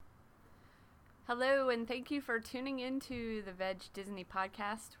Hello, and thank you for tuning into the Veg Disney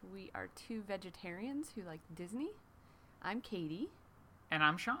podcast. We are two vegetarians who like Disney. I'm Katie. And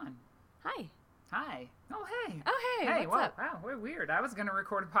I'm Sean. Hi. Hi. Oh, hey. Oh, hey. Hey, what's up? Wow, we're weird. I was going to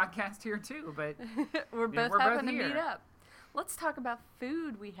record a podcast here, too, but we're both we're having both to meet here. up. Let's talk about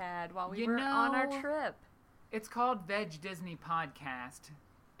food we had while we You were on our know, trip. It's called Veg Disney Podcast.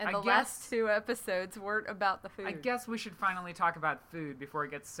 And last two episodes weren't about the food. I guess we should finally talk about food before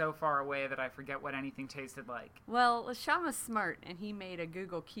it gets so far away that I forget what anything tasted like. Well, Sean was smart, and he made a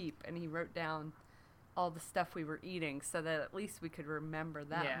Google Keep, and he wrote down all the stuff we were eating so that at least we could remember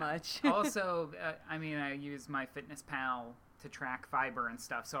that much. Also, I use my FitnessPal to track fiber and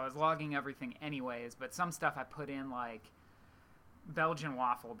stuff, so I was logging everything anyways, but some stuff I put in, like Belgian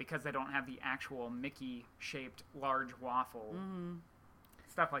waffle, because they don't have the actual Mickey-shaped large waffle. Mm-hmm.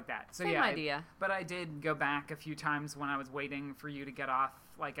 Stuff like that. So Same idea. But I did go back a few times when I was waiting for you to get off,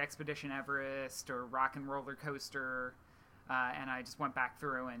 like Expedition Everest or Rock and Roller Coaster, and I just went back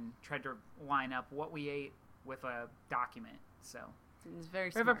through and tried to line up what we ate with a document. So it's very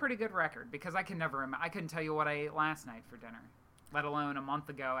we smart. have a pretty good record, because I couldn't tell you what I ate last night for dinner, let alone a month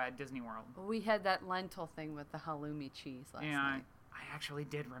ago at Disney World. We had that lentil thing with the halloumi cheese last night. I actually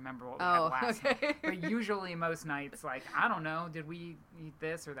did remember what we had last night. But usually most nights, like, I don't know, did we eat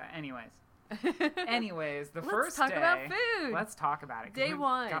this or that? Anyways, the first day. Let's talk about food. Let's talk about it. Day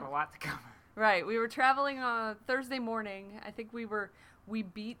one. Got a lot to cover. Right. We were traveling on Thursday morning. I think we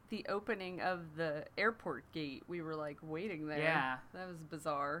beat the opening of the airport gate. We were, like, waiting there. Yeah. That was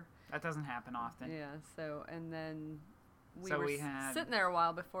bizarre. That doesn't happen often. Yeah. So, and then we So were had... sitting there a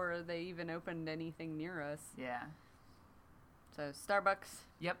while before they even opened anything near us. Yeah. So, Starbucks.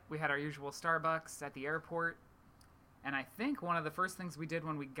 Yep, we had our usual Starbucks at the airport. And I think one of the first things we did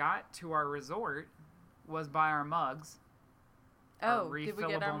when we got to our resort was buy our mugs. Oh, our did we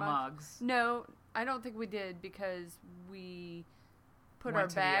get our mugs? No, I don't think we did, because we put Went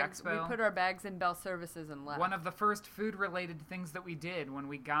to the expo? We put our bags in Bell Services and left. One of the first food-related things that we did when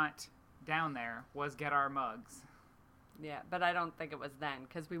we got down there was get our mugs. Yeah, but I don't think it was then,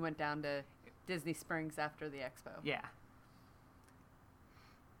 because we went down to Disney Springs after the expo. Yeah.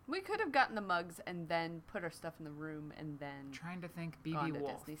 We could have gotten the mugs and then put our stuff in the room and then Trying to think, gone BB to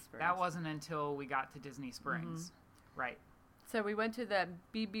Wolf. Disney Springs. That wasn't until we got to Disney Springs. Mm-hmm. Right. So we went to the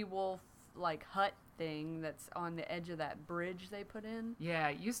BB Wolf, like, hut thing that's on the edge of that bridge they put in. Yeah,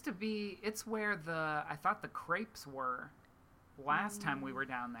 it used to be, it's where I thought the crepes were last time we were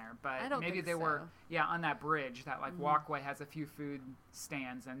down there, but I don't maybe think they were, so. on that bridge, that, like, walkway has a few food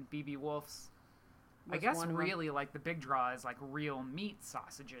stands, and BB Wolf's, I Was guess one of really, like, the big draw is, like, real meat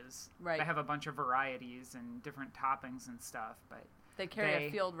sausages. Right. They have a bunch of varieties and different toppings and stuff, but They carry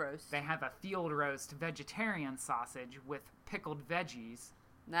a field roast. they have a field roast vegetarian sausage with pickled veggies.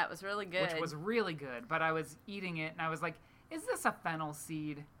 That was really good. Which was really good, but I was eating it, and I was like, is this a fennel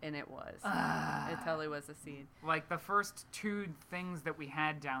seed? And it was. It totally was a seed. Like, the first two things that we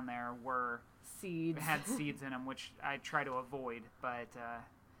had down there had seeds in them, which I try to avoid, but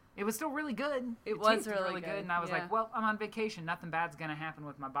it was still really good. It was tasted really good, and I was yeah. like, well, I'm on vacation. Nothing bad's going to happen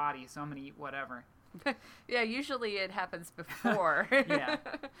with my body, so I'm going to eat whatever. Yeah, usually it happens before. Yeah.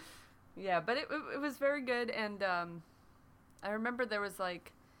 Yeah, but it was very good, and I remember there was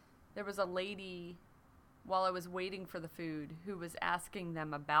a lady while I was waiting for the food who was asking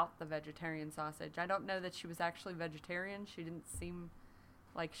them about the vegetarian sausage. I don't know that she was actually vegetarian. She didn't seem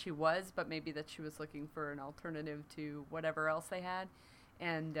like she was, but maybe that she was looking for an alternative to whatever else they had.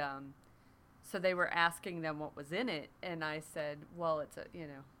 And so they were asking them what was in it, and I said, well,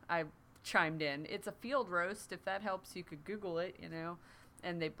 I chimed in, it's a field roast. If that helps, you could Google it,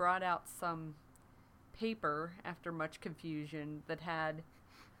 And they brought out some paper, after much confusion, that had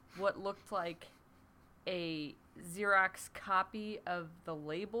what looked like a Xerox copy of the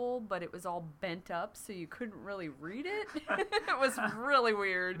label, but it was all bent up, so you couldn't really read it. It was really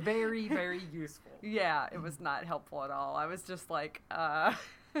weird. Very, very useful. Yeah, it was not helpful at all. I was just like,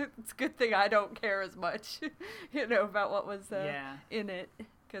 it's a good thing I don't care as much, about what was in it.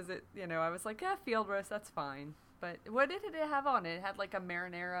 Because I was like, field roast, that's fine. But what did it have on it? It had like a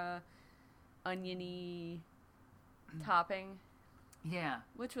marinara, oniony topping. Yeah.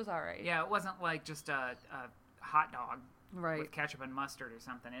 Which was all right. Yeah, it wasn't like just a hot dog with Right. ketchup and mustard or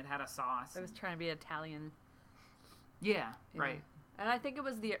something. It had a sauce. It was trying to be Italian. Yeah, right. And I think it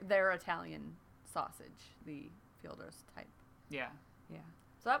was their Italian sausage, the field roast type. Yeah. Yeah.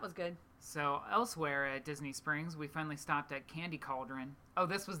 So that was good. So elsewhere at Disney Springs, we finally stopped at Candy Cauldron. Oh,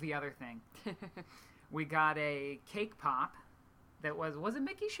 this was the other thing. We got a cake pop that was it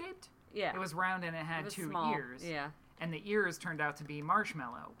Mickey shaped? Yeah. It was round and it had two small. ears. Yeah. And the ears turned out to be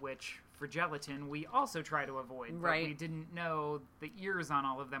marshmallow, which for gelatin we also try to avoid. But Right. we didn't know the ears on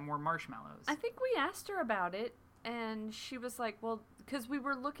all of them were marshmallows. I think we asked her about it, and she was like, well, because we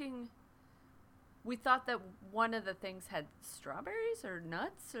were looking, we thought that one of the things had strawberries or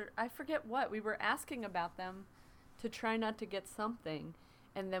nuts, or I forget what. We were asking about them to try not to get something,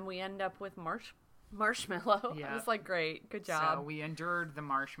 and then we end up with marshmallow. Yeah. I was like, great, good job. So we endured the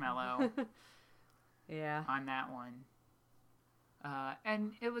marshmallow Yeah. on that one.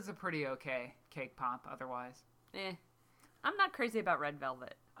 And it was a pretty okay cake pop otherwise. I'm not crazy about red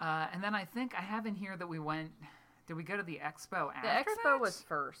velvet. And then I think I have in here that we went... Did we go to the expo The after expo that? was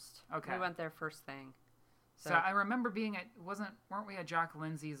first. Okay. We went there first thing. So I remember being at... Weren't we at Jock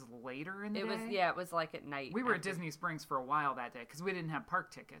Lindsay's later in the day? It was like at night. We were at after. Disney Springs for a while that day because we didn't have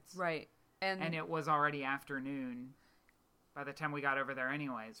park tickets. Right. And it was already afternoon by the time we got over there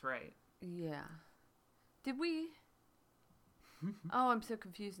anyways, right? Yeah. Did we... Oh, I'm so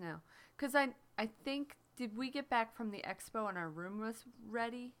confused now. Because I think, did we get back from the expo and our room was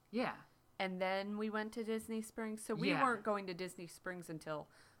ready? Yeah. And then we went to Disney Springs? So we Yeah. weren't going to Disney Springs until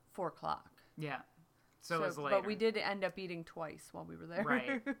 4 o'clock. Yeah. So it was later. But we did end up eating twice while we were there.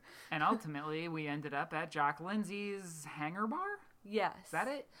 Right. And ultimately, we ended up at Jock Lindsay's Hangar Bar? Yes. Is that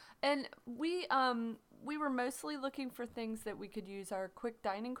it? And we were mostly looking for things that we could use our quick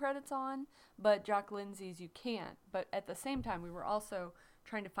dining credits on, but Jock Lindsay's you can't. But at the same time, we were also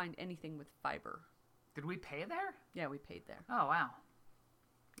trying to find anything with fiber. Did we pay there? Yeah, we paid there. Oh, wow.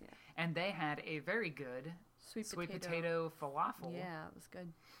 Yeah. And they had a very good Sweet potato falafel. Yeah, it was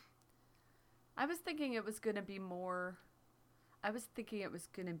good. I was thinking it was going to be more... I was thinking it was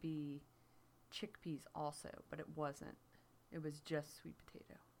going to be chickpeas also, but it wasn't. It was just sweet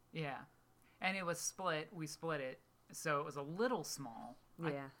potato. Yeah. And it was split. We split it. So it was a little small. Yeah.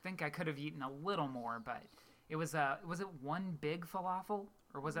 I think I could have eaten a little more, but it was it one big falafel?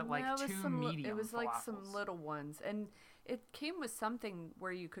 Or was it like No, it was two some medium It was like some falafels? little ones. And it came with something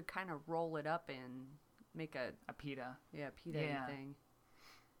where you could kind of roll it up and make a pita. pita Yeah. thing.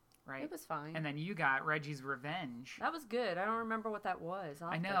 Right. It was fine. And then you got Reggie's Revenge. That was good. I don't remember what that was.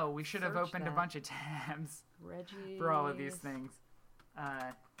 I know. We should have opened a bunch of tabs Reggie for all of these things.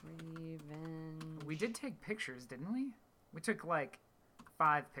 Revenge. We did take pictures, didn't we? We took like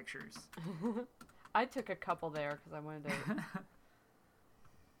 5 pictures. I took a couple there because I wanted to.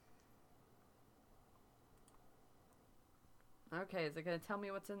 Okay, is it going to tell me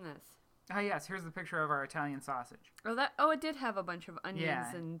what's in this? Oh yes, here's the picture of our Italian sausage. Oh, it did have a bunch of onions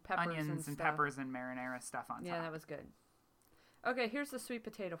Yeah, and peppers onions and and stuff. peppers and marinara stuff on Yeah, top. that was good. Okay, here's the sweet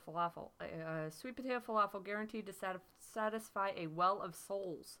potato falafel. Sweet potato falafel guaranteed to satisfy a well of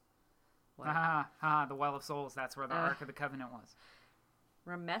souls. What? The Well of Souls. That's where the Ark of the Covenant was.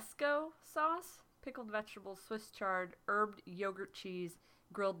 Romesco sauce, pickled vegetables, Swiss chard, herbed yogurt cheese,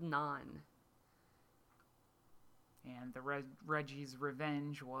 grilled naan. And the Reggie's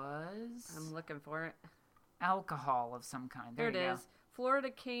Revenge was I'm looking for it. alcohol of some kind. There There it you is. Florida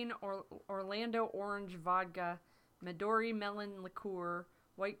cane or Orlando orange vodka, Midori melon liqueur,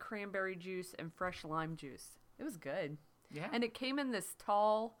 white cranberry juice, and fresh lime juice. It was good. go. Yeah. And it came in this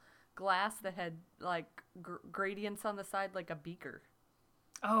tall glass that had like gradients on the side, like a beaker.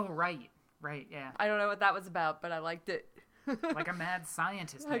 Oh, right. Right, yeah. I don't know what that was about, but I liked it. Like a mad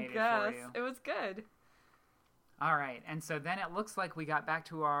scientist I made it guess. for you. It was good. All right. And so then it looks like we got back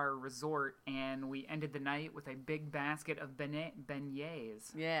to our resort and we ended the night with a big basket of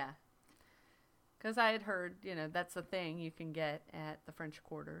beignets. Yeah. Because I had heard, that's the thing you can get at the French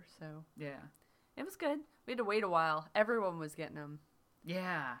Quarter. So Yeah. it was good. We had to wait a while. Everyone was getting them.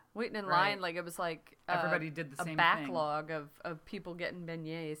 Yeah. Waiting in Right. line, like it was like Everybody did the same a backlog of people getting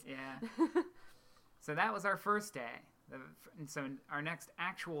beignets. thing. Yeah. So that was our first day. And so our next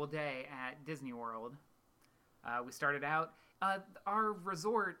actual day at Disney World, we started out. Our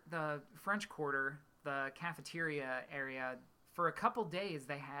resort, the French Quarter, the cafeteria area, for a couple days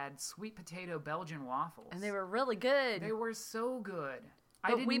they had sweet potato Belgian waffles. And they were really good. They were so good.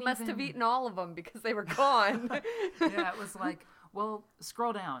 But we must have eaten all of them because they were gone. Yeah, it was like, well,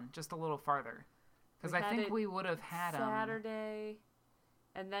 scroll down just a little farther. Because I think we would have had them. Saturday,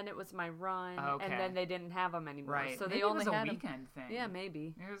 and then it was my run, Okay. and then they didn't have them anymore. Right. So Maybe they only it was a had 'em- weekend thing. Yeah,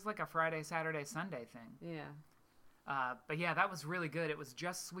 maybe. It was like a Friday, Saturday, Sunday thing. Yeah. But yeah, that was really good. It was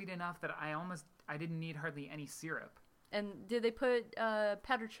just sweet enough that I didn't need hardly any syrup. And did they put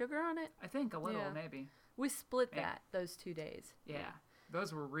powdered sugar on it? I think a little, Yeah. maybe. We split Yeah. those 2 days. Yeah.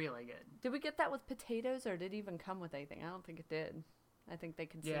 Those were really good. Did we get that with potatoes, or did it even come with anything? I don't think it did. I think they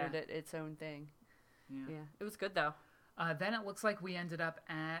considered it its own thing. Yeah. It was good though. Then it looks like we ended up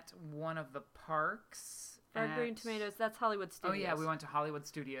at one of the parks. Fried green tomatoes. That's Hollywood Oh Studios. yeah, we went to Hollywood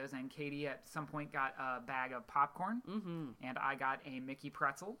Studios, and Katie at some point got a bag of popcorn, and I got a Mickey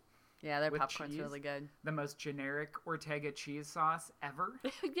pretzel. Yeah, their with popcorn's cheese. really good. The most generic Ortega cheese sauce ever.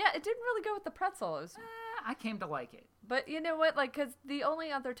 Yeah, it didn't really go with the pretzel. It was, I came to like it. but you know what? Like, because the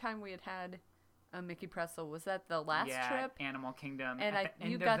only other time we had a Mickey pretzel was at the last trip, Animal Kingdom. and at the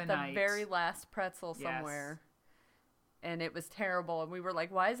end you of got the the night. very last pretzel Yes. somewhere. And it was terrible, and we were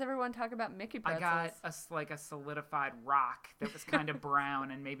like, "Why is everyone talking about Mickey I pretzels?" got a solidified rock that was kind of brown,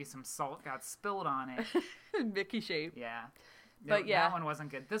 and maybe some salt got spilled on it. Mickey shape. Yeah. But yeah. That one wasn't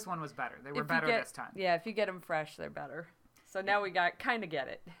good. This one was better. They were If you better get- this time. Yeah, if you get them fresh, they're better. So now we kind of get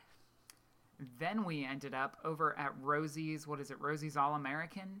it. Then we ended up over at Rosie's, what is it, Rosie's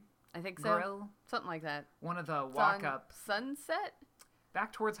All-American I think so. Grill? Something like that. One of the It's on walk-up, Sunset,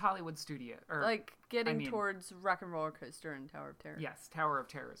 back towards Hollywood Studio. Or, like getting I mean- towards Rock and Roller Coaster and Tower of Terror. yes, Tower of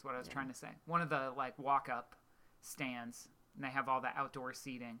Terror is what I was trying to say. One of the, like, walk-up stands, and they have all the outdoor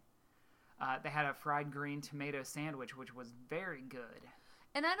seating. They had a fried green tomato sandwich, which was very good.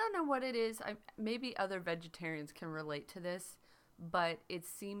 And I don't know what it is. Maybe other vegetarians can relate to this, but it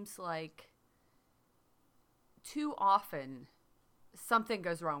seems like too often something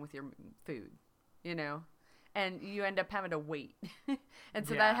goes wrong with your food, you know? And you end up having to wait. And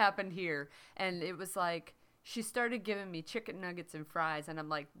so Yeah. that happened here. And it was like, she started giving me chicken nuggets and fries. And I'm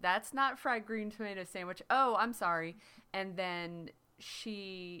like, that's not fried green tomato sandwich. Oh, I'm sorry. And then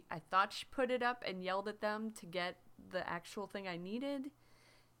I thought she put it up and yelled at them to get the actual thing I needed.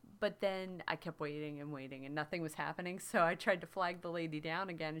 But then I kept waiting and nothing was happening. So I tried to flag the lady down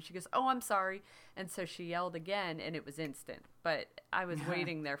again, and she goes, "Oh, I'm sorry." And so she yelled again, and it was instant. But I was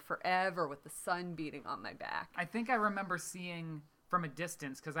waiting there forever with the sun beating on my back. I think I remember seeing from a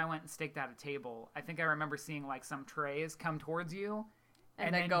distance, because I went and staked out a table, I think I remember seeing like some trays come towards you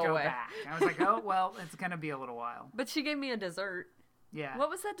and then go away. back. I was like, oh, well, it's going to be a little while. But she gave me a dessert. Yeah. What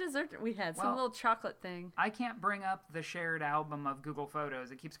was that dessert that we had? Some Well, little chocolate thing. I can't bring up the shared album of Google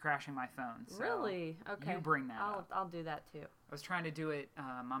Photos. It keeps crashing my phone. So Really? Okay. You bring that up. I'll do that too. I was trying to do it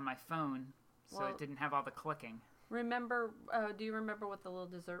on my phone, so Well- it didn't have all the clicking. Do you remember what the little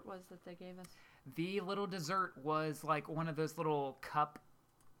dessert was that they gave us? The little dessert was like one of those little cup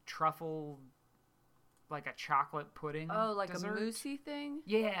truffle, like a chocolate pudding. Oh, like dessert. a moussey thing?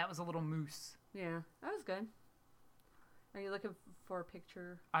 Yeah, it was a little mousse. Yeah, that was good. Are you looking for a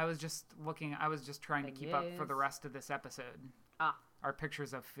picture? I was just trying to keep up for the Yes. rest of this episode. Ah. Our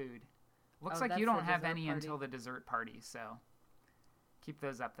pictures of food. Looks Oh, like that's you the don't have dessert any party. until the dessert party, so keep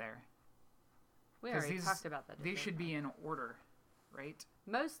those up there. We 'Cause already talked about that. These dessert should be part. in order, right?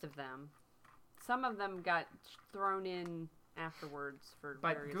 Most of them. Some of them got thrown in afterwards for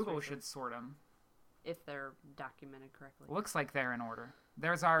But various Google reasons, should sort them. if they're documented correctly. Looks like they're in order.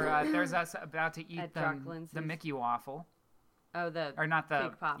 There's our there's us about to eat At Jock the Lindsay's. Mickey waffle, Oh, the or not the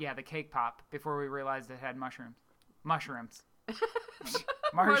cake pop. yeah, the cake pop, before we realized it had mushrooms.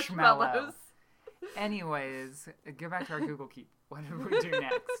 Marshmallow. Anyways, go back to our Google Keep. What did we do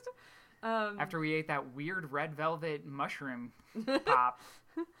next? After we ate that weird red velvet mushroom pop.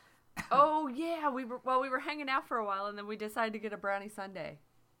 Oh yeah, we were hanging out for a while, and then we decided to get a brownie sundae.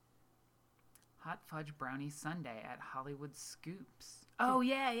 Hot fudge brownie sundae at Hollywood Scoops. Oh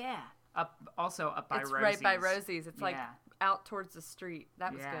yeah. Up by It's Rosie's. right by Rosie's. It's like Yeah. out towards the street.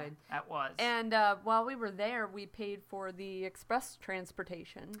 That was Yeah, good. That was. And while we were there, we paid for the express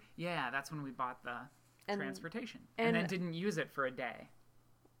transportation. Yeah, that's when we bought the And- transportation. And then didn't use it for a day.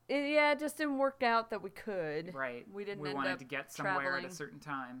 It just didn't work out that we could. Right. We didn't We end wanted up to get somewhere at traveling. a certain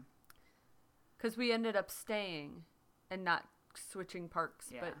time. Because we ended up staying and not switching parks.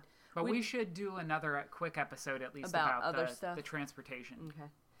 Yeah. But But we- we should do another quick episode at least About about other the, stuff. the transportation. okay.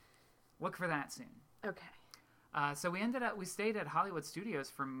 Look for that soon. Okay. So we stayed at Hollywood Studios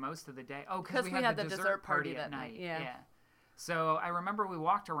for most of the day. Oh, 'Cause because we had the dessert party that night, yeah. So I remember we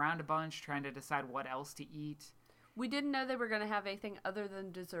walked around a bunch trying to decide what else to eat. We didn't know they were going to have anything other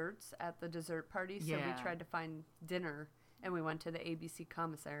than desserts at the dessert party, so Yeah. we tried to find dinner. And we went to the ABC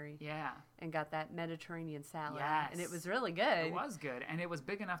commissary Yeah. and got that Mediterranean salad. Yes. And it was really good. It was good, and it was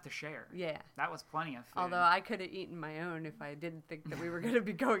big enough to share. Yeah. That was plenty of food. Although I could have eaten my own if I didn't think that we were going to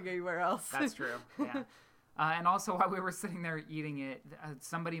be going anywhere else. That's true. Yeah. And also, while we were sitting there eating it,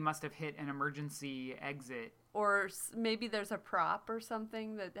 somebody must have hit an emergency exit. Or maybe there's a prop or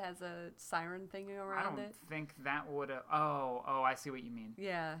something that has a siren thing I around don't it. think that would have. Oh, I see what you mean.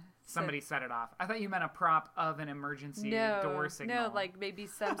 Yeah. Somebody set it off. I thought you meant a prop of an emergency door signal. No, like maybe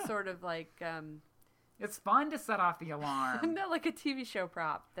some sort of like It's fun to set off the alarm. no, like a TV show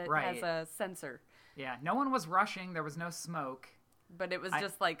prop that Right. has a sensor, Yeah, no one was rushing. There was no smoke. but it was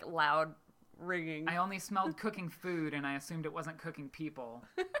just like loud ringing. I only smelled cooking food, and I assumed it wasn't cooking people.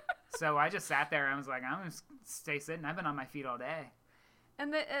 So I just sat there and I was like, I'm going to stay sitting. I've been on my feet all day.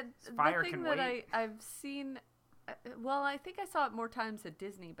 And the Fire thing can that wait. I've seen, well, I think I saw it more times at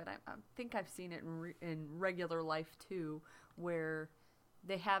Disney, but I think I've seen it in regular life too, where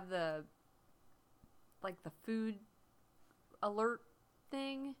they have the food alert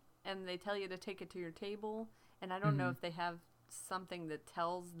thing, and they tell you to take it to your table. And I don't know if they have something that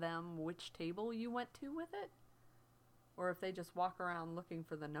tells them which table you went to with it, or if they just walk around looking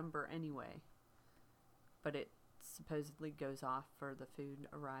for the number anyway. But it supposedly goes off for the food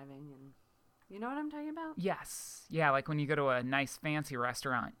arriving, and you know what I'm talking about? Yes. Yeah, like when you go to a nice fancy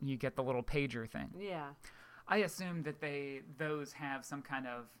restaurant, you get the little pager thing. Yeah. I assume that those have some kind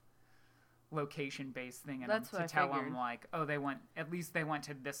of location-based thing in That's them what to I tell them, figured. like, oh, they went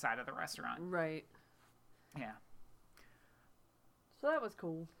to this side of the restaurant. Right. Yeah. So that was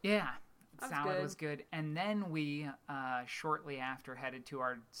cool. Yeah. That's Salad good. was good. And then we, shortly after, headed to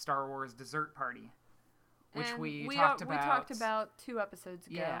our Star Wars dessert party, which And we we talked about. We talked about 2 episodes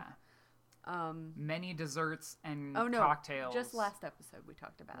ago. Yeah. Um, Many desserts and oh no, cocktails just last episode we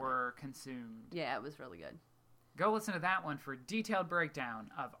talked about it. were consumed. Yeah, it was really good. Go listen to that one for a detailed breakdown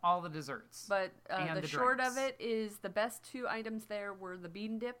of all the desserts. But And the the short of drinks. it is the best 2 items there were the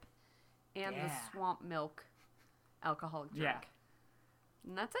bean dip and Yeah. the swamp milk alcoholic drink. Yeah.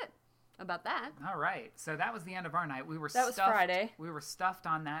 And that's it. About that. All right. So that was the end of our night. That was Friday. We were stuffed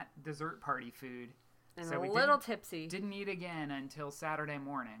on that dessert party food. And So a we little tipsy. Didn't eat again until Saturday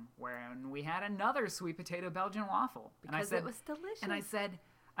morning, when we had another sweet potato Belgian waffle. Because it was delicious. And I said,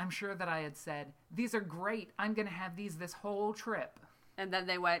 I'm sure that I had said, these are great. I'm going to have these this whole trip. And then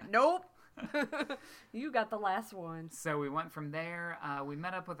they went, nope. You got the last one. So we went from there. We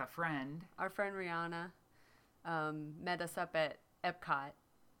met up with a friend. Our friend Rihanna met us up at Epcot.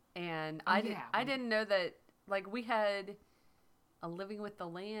 And Oh, I didn't know that, like, we had a Living with the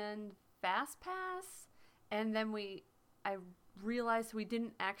Land Fast Pass. And then I realized we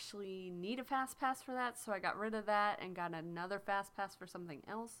didn't actually need a Fast Pass for that. So I got rid of that and got another Fast Pass for something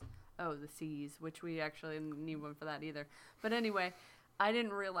else. Oh, the Seas, which we actually didn't need one for that either. But anyway, I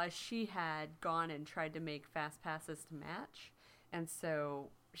didn't realize she had gone and tried to make Fast Passes to match. And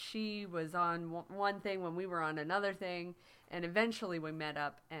so she was on one thing when we were on another thing. And eventually we met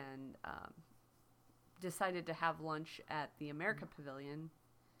up and decided to have lunch at the America Pavilion.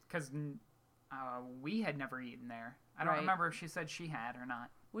 Because we had never eaten there. I don't Right. remember if she said she had or not.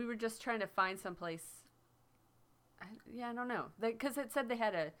 We were just trying to find someplace. I don't know. Because it said they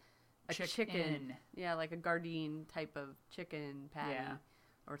had a chicken. Yeah, like a Gardein type of chicken patty. Yeah.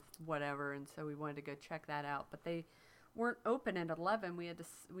 Or whatever. And so we wanted to go check that out. But they weren't open at 11.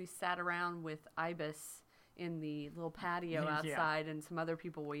 We sat around with Ibis in the little patio Yeah. outside and some other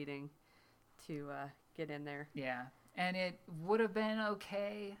people waiting to get in there. Yeah. And it would have been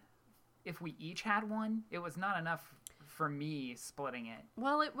okay if we each had one. It was not enough for me splitting it.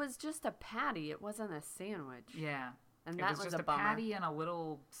 Well, it was just a patty. It wasn't a sandwich. Yeah. And It that was was just a a bummer. patty and a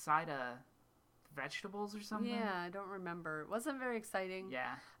little side of vegetables or something. Yeah, I don't remember. It wasn't very exciting.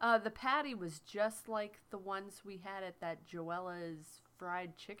 Yeah. The patty was just like the ones we had at that Joella's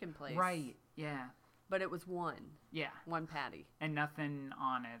fried chicken place. Right. Yeah. But it was one Yeah. patty. And nothing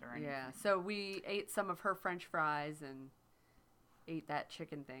on it or anything. Yeah. So we ate some of her French fries and ate that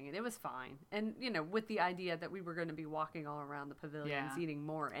chicken thing, and it was fine. And, with the idea that we were going to be walking all around the pavilions Yeah. eating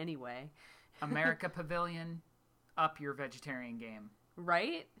more anyway. America Pavilion, up your vegetarian game.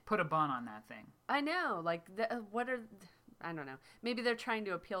 Right? Put a bun on that thing. I know. Like, I don't know. Maybe they're trying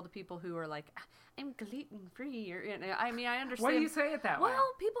to appeal to people who are like, I'm gluten free, or I mean, I understand. Why do you say it that way?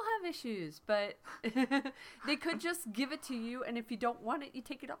 Well, people have issues, but they could just give it to you, and if you don't want it, you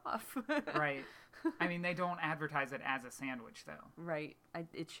take it off. Right. I mean, they don't advertise it as a sandwich, though. Right.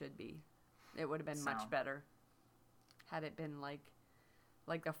 It should be. It would have been So. much better had it been like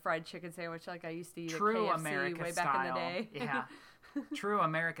a fried chicken sandwich like I used to eat True at KFC America way style. back in the day. Yeah. True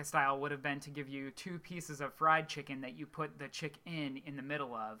America style would have been to give you 2 pieces of fried chicken that you put the chicken in the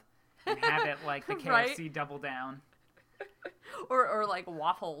middle of and have it like the Right. KFC double down. or like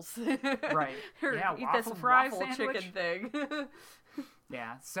waffles. Right. Or Yeah, eat waffle this fry waffle sandwich. chicken thing.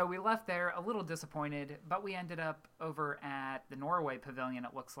 Yeah, so we left there a little disappointed, but we ended up over at the Norway Pavilion,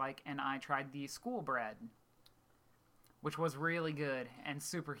 it looks like, and I tried the school bread, which was really good and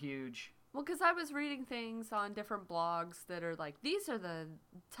super huge. Well, because I was reading things on different blogs that are like, these are the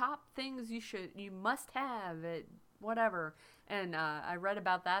top things you must have at whatever. And I read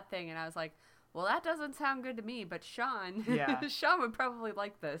about that thing, and I was like, well, that doesn't sound good to me. But Sean, Yeah. Sean would probably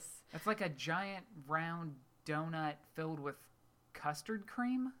like this. It's like a giant round donut filled with custard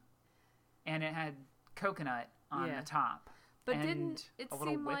cream. and it had coconut on Yeah. the top. But and didn't it a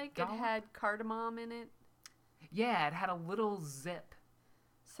little seem whipped like dollop. it had cardamom in it? Yeah, it had a little zip.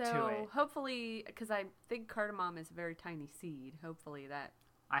 So it. hopefully, because I think cardamom is a very tiny seed. Hopefully that.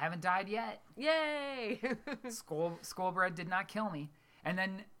 I haven't died yet. Yay! School bread did not kill me. And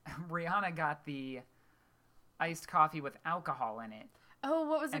then Rihanna got the iced coffee with alcohol in it. Oh,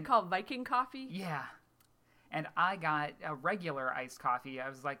 what was it called? Viking coffee? Yeah. And I got a regular iced coffee. I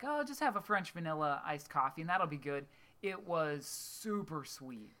was like, oh, just have a French vanilla iced coffee, and that'll be good. It was super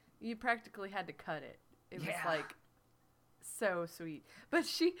sweet. You practically had to cut it. It was Yeah. like so sweet. But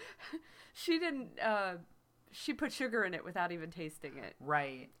she didn't she put sugar in it without even tasting it.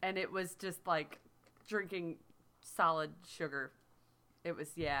 Right. And it was just like drinking solid sugar. It was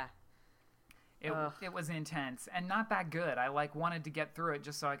Ugh. It was intense and not that good. I wanted to get through it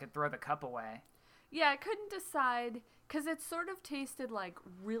just so I could throw the cup away. Yeah, I couldn't decide because it sort of tasted like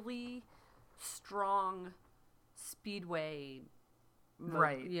really strong Speedway,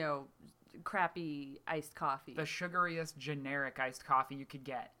 Right. crappy iced coffee. The sugariest generic iced coffee you could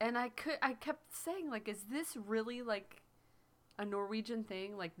get. And I kept saying, like, is this really like a Norwegian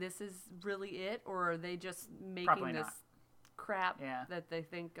thing? Like, this is really it, or are they just making Probably this not. crap Yeah. that they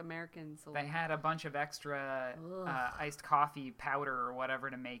think Americans will? They had a bunch of extra Ugh. iced coffee powder or whatever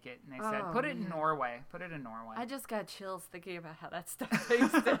to make it, and they said, Oh, put it in man. Norway. Put it in Norway. I just got chills thinking about how that stuff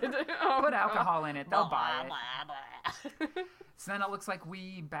tasted. Oh, Put God. alcohol in it. They'll buy it. Blah, blah. So then it looks like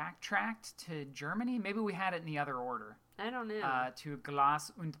we backtracked to Germany. Maybe we had it in the other order. I don't know. To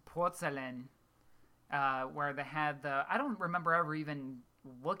Glas und Porzellan, where they had I don't remember ever even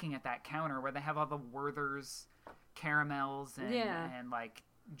looking at that counter where they have all the Werther's caramels and, Yeah. and like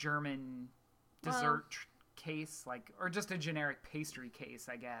German dessert case, or just a generic pastry case,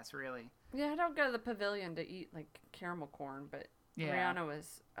 I guess, really. Yeah, I don't go to the pavilion to eat like caramel corn, but Yeah. Rihanna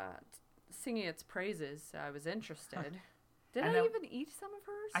was singing its praises, so I was interested. Did And I then- even eat some of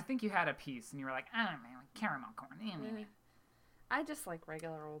hers? I think you had a piece and you were like, I don't know, caramel corn. Yeah. I just like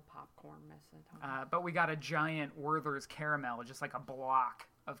regular old popcorn most of the time. But we got a giant Werther's caramel, just like a block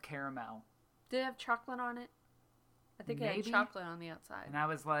of caramel. Did it have chocolate on it? I think it had Maybe. chocolate on the outside. And I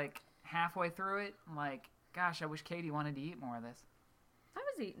was like halfway through it, I'm like, gosh, I wish Katie wanted to eat more of this. I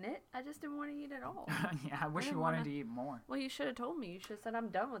was eating it. I just didn't want to eat it all. Yeah, I wish you didn't wanted wanna- to eat more. Well, you should have told me. You should have said, I'm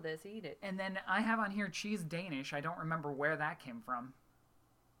done with this. Eat it. And then I have on here cheese Danish. I don't remember where that came from.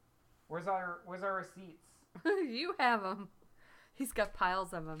 Where's our receipts? You have them. He's got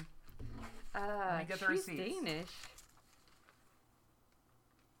piles of them. me get the cheese receipts. Danish.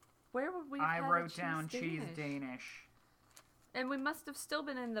 Where would we I have had a wrote down cheese Danish. And we must have still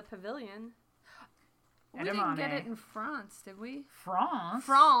been in the pavilion. We didn't get it Edamame. in France, did we? France?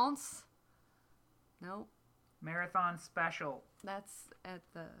 France. Nope. Marathon Special. That's at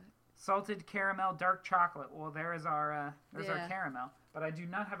the... Salted caramel dark chocolate. Well, there's our Yeah. caramel. But I do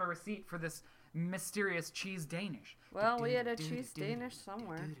not have a receipt for this mysterious cheese Danish. Well, we had a cheese Danish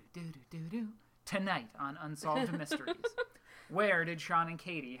somewhere. Tonight on Unsolved Mysteries. Where did Sean and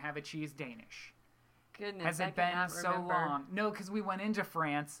Katie have a cheese Danish? Goodness, Has I it been cannot so remember. long? No, because we went into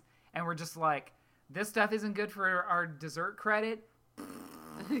France and we're just like, this stuff isn't good for our dessert credit.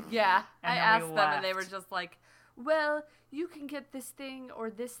 Yeah, And I then asked we them and they were left. just like, well, you can get this thing or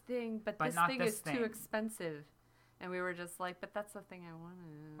this thing, but this not thing this is thing." too expensive. And we were just like, but that's the thing I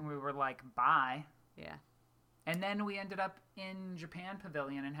wanted. And we were like, bye. Yeah. And then we ended up in Japan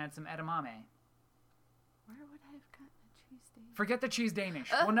Pavilion and had some edamame. Where would I have gotten a cheese Danish? Forget the cheese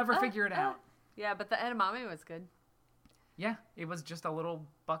Danish. We'll never figure it out. Yeah, but the edamame was good. Yeah, it was just a little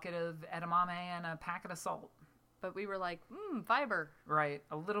bucket of edamame and a packet of salt. But we were like, fiber. Right,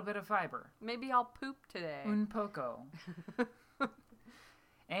 a little bit of fiber. Maybe I'll poop today. Un poco.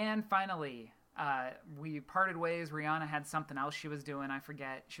 And finally, we parted ways. Rihanna had something else she was doing. I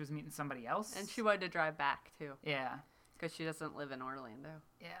forget. She was meeting somebody else. And she wanted to drive back, too. Yeah. Because she doesn't live in Orlando.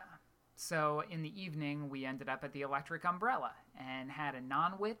 Yeah. So in the evening, we ended up at the Electric Umbrella and had a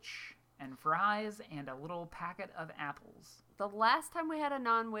non-witch and fries and a little packet of apples. The last time we had a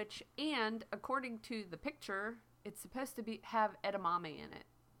non-witch, and according to the picture, it's supposed to have edamame in it.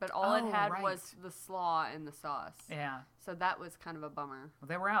 But all it Oh, had right. was the slaw and the sauce. Yeah. So that was kind of a bummer. Well,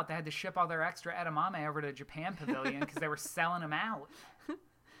 they were out. They had to ship all their extra edamame over to Japan Pavilion because they were selling them out.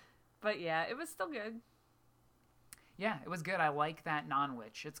 But yeah, it was still good. Yeah, it was good. I like that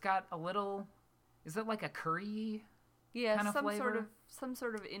non-witch. It's got a little... Is it like a curry? Yeah, Kind of some flavor?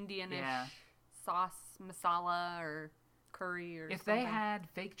 sort of Indianish Yeah. sauce, masala, or curry or If something. they had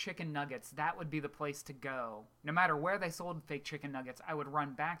fake chicken nuggets, that would be the place to go. No matter where they sold fake chicken nuggets, I would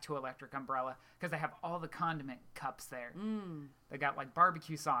run back to Electric Umbrella because they have all the condiment cups there. They got like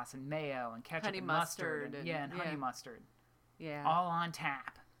barbecue sauce and mayo and ketchup Honey and mustard and, and- honey yeah. mustard. Yeah. All on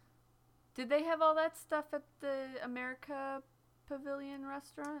tap. Did they have all that stuff at the America Pavilion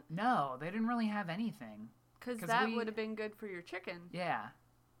restaurant? No, they didn't really have anything. Because 'Cause that we- would have been good for your chicken. Yeah.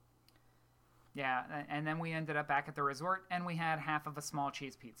 Yeah, and then we ended up back at the resort and we had half of a small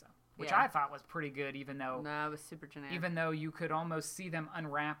cheese pizza, which Yeah. I thought was pretty good even though No, it was super generic. even though you could almost see them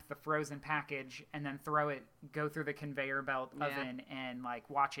unwrap the frozen package and then go through the conveyor belt Yeah. oven and like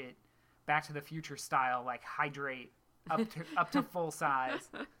watch it Back to the Future style, like hydrate up to full size.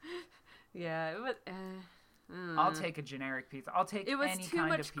 Yeah, it was. I'll take a generic pizza. I'll take It was any too kind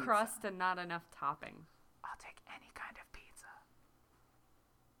much of pizza. crust and not enough topping. I'll take any kind of pizza.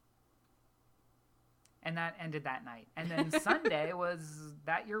 And that ended that night. And then Sunday, was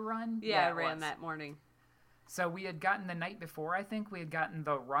that your run? Yeah, I it ran was. that morning. So we had gotten the night before, I think, we had gotten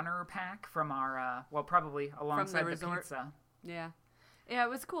the runner pack from our, probably alongside the resort. pizza. Yeah. Yeah, it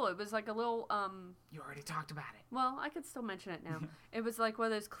was cool. It was like a little, You already talked about it. well, I could still mention it now. It was like one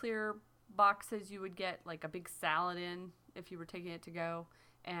of those clear boxes you would get like a big salad in if you were taking it to go.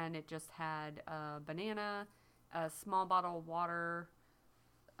 And it just had a banana, a small bottle of water,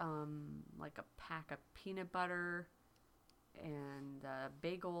 like a pack of peanut butter, and a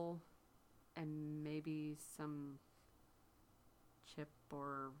bagel, and maybe some chip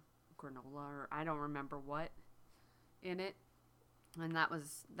or granola, or I don't remember what in it. And that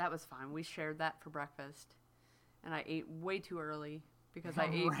was fine. We shared that for breakfast, and I ate way too early because I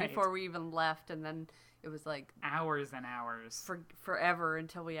ate Right. before we even left, and then it was like Hours and hours. forever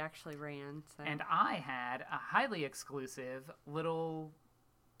until we actually ran. So. And I had a highly exclusive little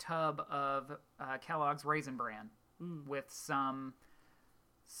tub of Kellogg's Raisin Bran with some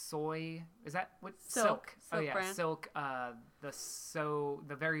soy. Is that what? Silk. Oh Silk yeah, Bran. Silk.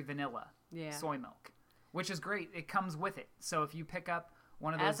 The very vanilla Yeah. soy milk, which is great. It comes with it. So if you pick up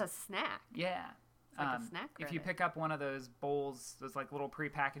one of those, As a snack. yeah. It's like a snack If you credit. pick up one of those bowls, those like little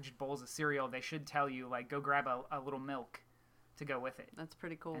prepackaged bowls of cereal, they should tell you like go grab a little milk to go with it. That's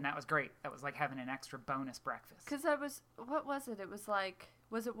pretty cool. And that was great. That was like having an extra bonus breakfast. Because what was it? It was like,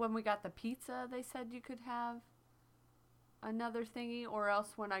 was it when we got the pizza they said you could have another thingy? Or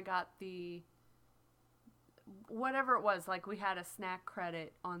else when I got whatever it was, like we had a snack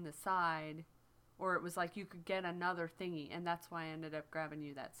credit on the side. Or it was like you could get another thingy. And that's why I ended up grabbing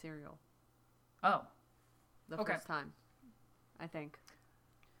you that cereal Oh, the Okay. first time, I think.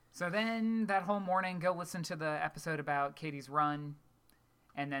 so then that whole morning, go listen to the episode about Katie's run,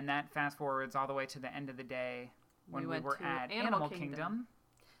 and then that fast forwards all the way to the end of the day when We we went were to at Animal Animal Kingdom. Kingdom.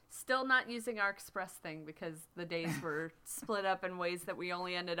 Still not using our express thing because the days were split up in ways that we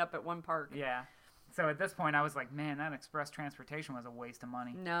only ended up at one park. Yeah. So at this point, I was like, man, that express transportation was a waste of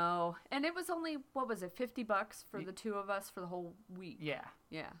money. No. And it was only, what was it, $50 for the two of us for the whole week. Yeah.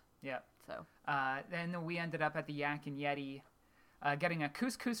 Yeah. Yep. So, Then we ended up at the Yak and Yeti getting a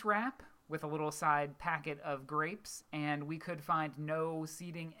couscous wrap with a little side packet of grapes, and we could find no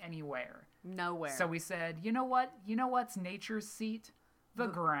seating anywhere. nowhere. So we said, you know what? You know what's nature's seat? The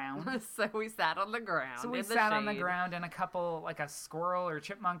ground. So we sat on the ground. So we in the sat on the shade. ground, and like a squirrel or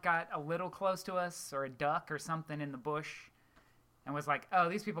chipmunk got a little close to us, or a duck or something in the bush, and was like, oh,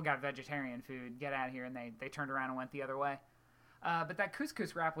 these people got vegetarian food. Get out of here. And they turned around and went the other way. But that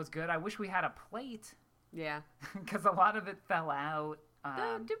couscous wrap was good. I wish we had a plate Yeah. because a lot of it fell out.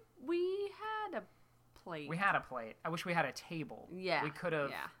 We had a plate. We had a plate. I wish we had a table. Yeah, We could have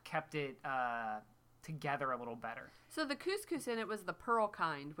yeah. kept it together a little better. So the couscous in it was the pearl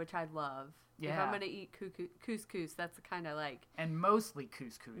kind, which I love. If Yeah. I'm going to eat couscous, that's the kind I like. And mostly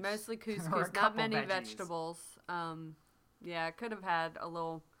couscous. Mostly There were a couscous, not couple many veggies. vegetables. Yeah, I could have had a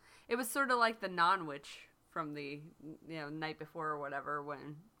little. It was sort of like the non-witch from the night before or whatever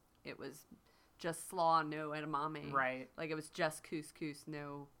when it was just slaw, no edamame. Right. Like it was just couscous,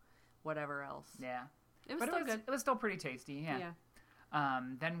 no whatever else. Yeah. It was But still good. it was still pretty tasty. Yeah. Yeah.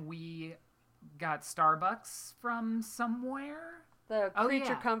 Then we got Starbucks from somewhere. The Oh,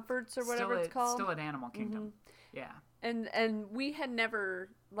 creature yeah. comforts or whatever still it's called. Still at Animal Kingdom. Yeah. And we had never,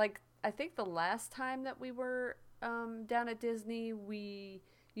 like, I think the last time that we were down at Disney, we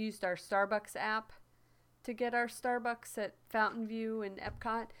used our Starbucks app to get our Starbucks at Fountain View and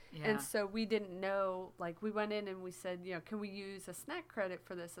Epcot. Yeah. And so we didn't know, like, we went in and we said, can we use a snack credit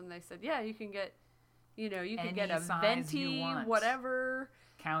for this? And they said, yeah, you can get, you can get Any a size you venti, want. whatever.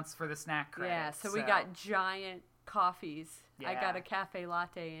 Counts for the snack credit. Yeah, so we got giant coffees. I Yeah. got a cafe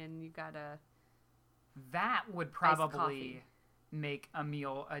latte and you got a that would probably make a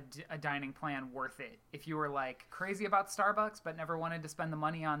meal, a dining plan worth it. If you were like crazy about Starbucks but never wanted to spend the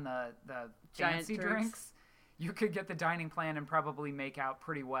money on the Giant fancy drinks, you could get the dining plan and probably make out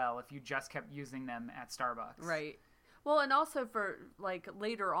pretty well if you just kept using them at Starbucks. Right. Well, and also for like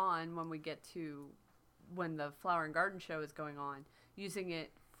later on when we get to when the Flower and Garden Show is going on, using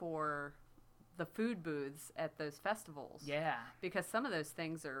it for the food booths at those festivals. Yeah. Because some of those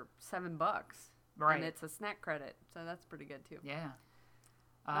things are $7. Right. And it's a snack credit. So that's pretty good too. Yeah.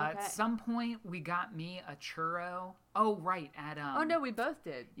 Okay. At some point, we got me a churro. Oh, right. Oh, no, we both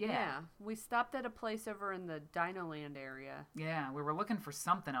did. Yeah. We stopped at a place over in the Dinoland area. Yeah, we were looking for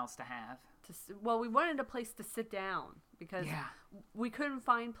something else to have. Well, we wanted a place to sit down because we couldn't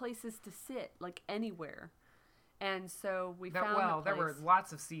find places to sit, like, anywhere. And so we found a place. There were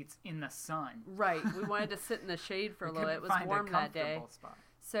lots of seats in the sun. Right. We wanted to sit in the shade for a little bit. It was warm that day. Spot.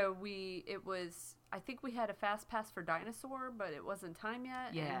 So I think we had a fast pass for Dinosaur, but it wasn't time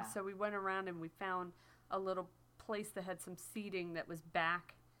yet. Yeah. And so we went around and we found a little place that had some seating that was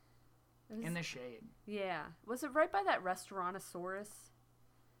back. In the shade. Yeah. Was it right by that Restaurantosaurus?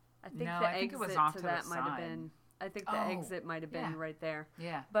 I think no, the I think exit it was off to to that the might have side. been. I think the exit might have been right there.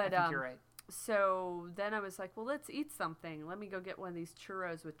 Yeah, but I think you're right. So then I was like, well, let's eat something. Let me go get one of these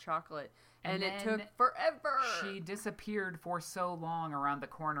churros with chocolate. And it took forever. She disappeared for so long around the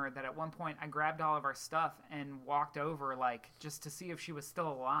corner that at one point I grabbed all of our stuff and walked over, like, just to see if she was still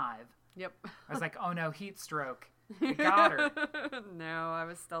alive. Yep. I was like, oh no, heat stroke. I got her. No, I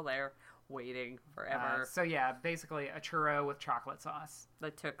was still there waiting forever. So yeah, basically a churro with chocolate sauce.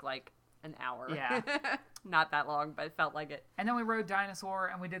 That took like an hour. Yeah. Not that long, but it felt like it. And then we rode Dinosaur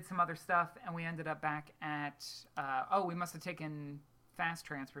and we did some other stuff and we ended up back at, we must have taken fast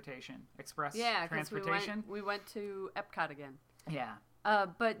transportation, express transportation. We went to Epcot again. Yeah.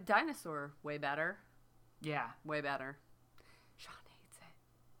 But Dinosaur, way better. Yeah. Way better. Sean hates it.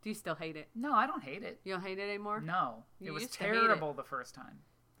 Do you still hate it? No, I don't hate it. You don't hate it anymore? No. You it was used to hate terrible the first time.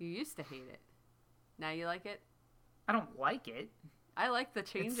 You used to hate it. Now you like it? I don't like it. I like the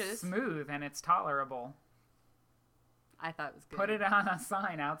changes. It's smooth and it's tolerable. I thought it was good. Put it on a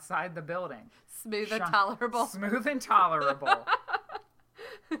sign outside the building. Smooth and tolerable. Smooth and tolerable.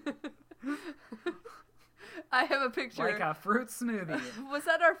 I have a picture. Like a fruit smoothie. Was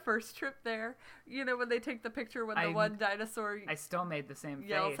that our first trip there? You know, when they take the picture when the one dinosaur I still made the same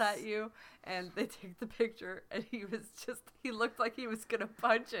yells face. at you, and they take the picture, and he looked like he was going to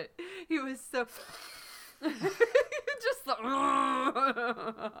punch it. He was so... just the...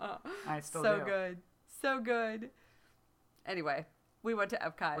 I still so do. good. So good. Anyway, we went to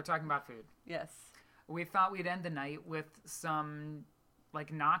Epcot. We're talking about food. Yes. We thought we'd end the night with some,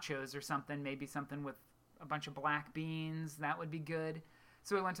 like, nachos or something. Maybe something with a bunch of black beans. That would be good.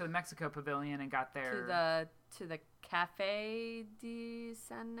 So we went to the Mexico Pavilion and got there. To the Cafe de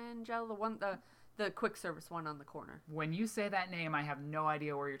San Angel, the quick service one on the corner. When you say that name, I have no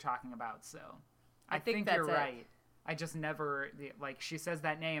idea where you're talking about, so I think that's you're it. right. I just never, like, she says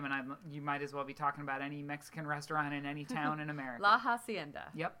that name, and you might as well be talking about any Mexican restaurant in any town in America. La Hacienda.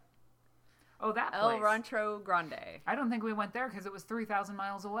 Yep. Oh, that place. El Rancho Grande. I don't think we went there because it was 3,000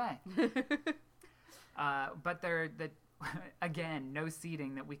 miles away. But again, no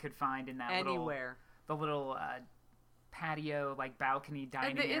seating that we could find in that anywhere. The little patio, like, balcony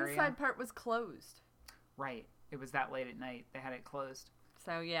dining area. And the inside part was closed. Right. It was that late at night. They had it closed.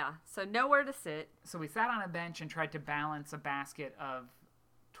 So, yeah. So, nowhere to sit. So we sat on a bench and tried to balance a basket of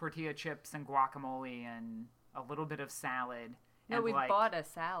tortilla chips and guacamole and a little bit of salad. No, we bought a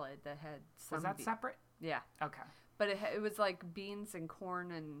salad that had some... Was that separate? Yeah. Okay. But it was like beans and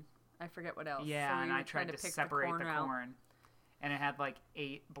corn and I forget what else. Yeah, so and I tried to separate the corn. And it had like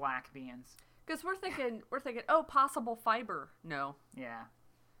 8 black beans. Because we're thinking, oh, possible fiber. No. Yeah.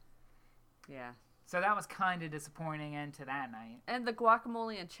 Yeah. So that was kind of disappointing end to that night. And the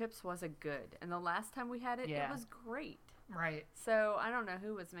guacamole and chips wasn't good. And the last time we had it, it was great. Right. So I don't know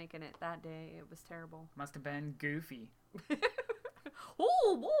who was making it that day. It was terrible. Must have been Goofy.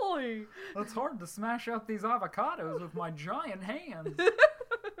 Oh, boy. It's hard to smash up these avocados with my giant hands.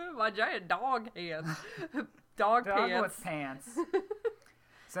 My giant dog hands. Dog pants. with pants.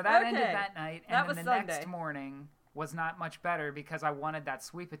 So that ended that night. And then the Sunday. next morning was not much better because I wanted that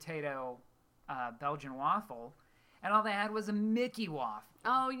sweet potato Belgian waffle. And all they had was a Mickey waffle.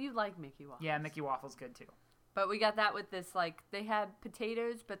 Oh, you like Mickey waffles. Yeah, Mickey waffle's good too. But we got that with this, like, they had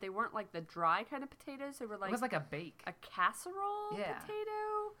potatoes, but they weren't like the dry kind of potatoes. They were like... It was like a bake. A casserole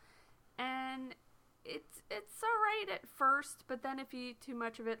potato. And it's all right at first, but then if you eat too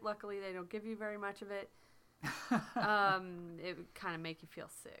much of it, luckily they don't give you very much of it. It would kind of make you feel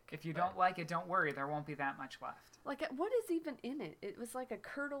sick. If you but- don't like it, don't worry. There won't be that much left. Like, what is even in it? It was like a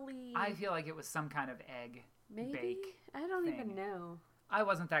curdly... I feel like it was some kind of egg maybe? bake. I don't thing. even know. I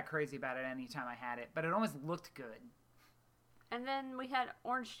wasn't that crazy about it any time I had it, but it always looked good. And then we had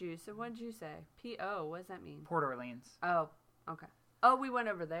orange juice. And what did you say? P.O. What does that mean? Port Orleans. Oh, okay. Oh, we went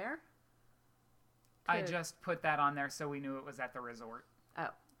over there? I To- just put that on there so we knew it was at the resort. Oh.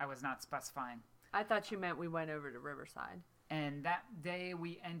 I was not specifying. I thought you meant we went over to Riverside. And that day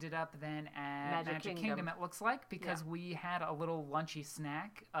we ended up then at Magic Magic Kingdom. Kingdom, it looks like, because we had a little lunchy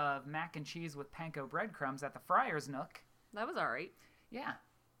snack of mac and cheese with panko breadcrumbs at the Friar's Nook. That was all right. Yeah.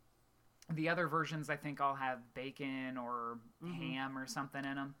 The other versions, I think, all have bacon or ham or something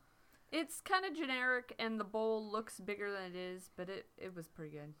in them. It's kind of generic, and the bowl looks bigger than it is, but it was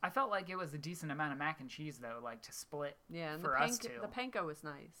pretty good. I felt like it was a decent amount of mac and cheese, though, like to split Yeah, and for us two. the panko was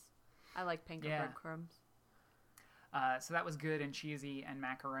nice. I like panko Yeah. breadcrumbs. So that was good and cheesy and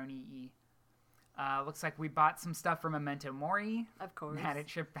macaroni-y. Looks like we bought some stuff from Memento Mori. Of course. Had it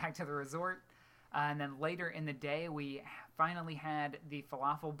shipped back to the resort. And then later in the day, we finally had the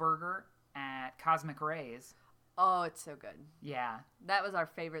falafel burger at Cosmic Rays. Oh, it's so good. Yeah, That was our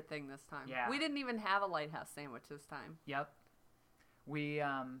favorite thing this time. Yeah. We didn't even have a lighthouse sandwich this time. yep. We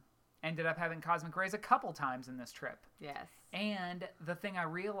ended up having Cosmic Rays a couple times in this trip. Yes. And the thing I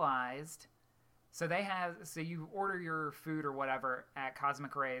realized, so you order your food or whatever at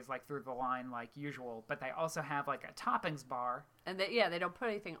Cosmic Rays, like through the line like usual, but they also have like a toppings bar. And they don't put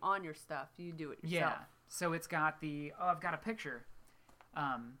anything on your stuff. You do it yourself. Yeah. So it's got I've got a picture.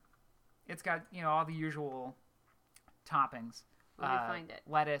 It's got, all the usual toppings. Let me find it.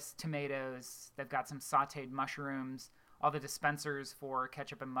 Lettuce, tomatoes. They've got some sauteed mushrooms. All the dispensers for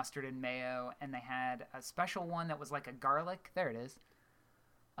ketchup and mustard and mayo. And they had a special one that was like a garlic. There it is.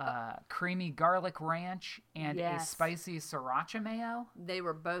 Creamy garlic ranch and a Yes. spicy sriracha mayo. They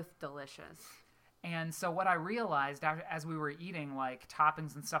were both delicious. And so what I realized as we were eating, like,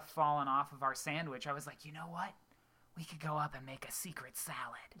 toppings and stuff falling off of our sandwich, I was like, you know what? We could go up and make a secret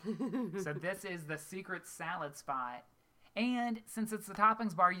salad. So this is the secret salad spot. And since it's the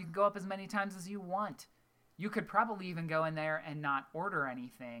toppings bar, you can go up as many times as you want. You could probably even go in there and not order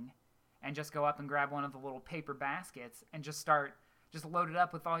anything and just go up and grab one of the little paper baskets and just load it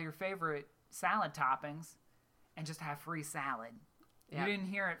up with all your favorite salad toppings and just have free salad. Yeah. You didn't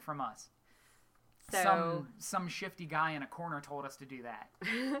hear it from us. So Some shifty guy in a corner told us to do that.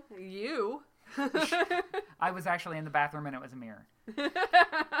 you. I was actually in the bathroom and it was a mirror.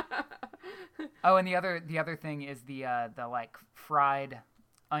 Oh, and the other thing is the like fried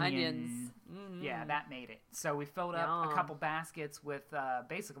onion. Onions. Yeah, that made it. So we filled up a Yum. couple baskets with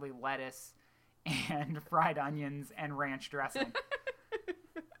basically lettuce and fried onions and ranch dressing.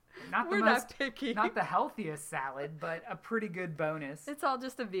 We're not picky. not the healthiest salad, but a pretty good bonus. It's all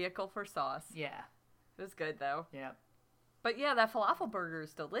just a vehicle for sauce. Yeah. It was good though. Yeah. But yeah, that falafel burger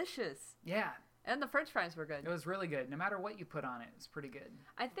is delicious. Yeah. And the french fries were good. It was really good. No matter what you put on it, it's pretty good.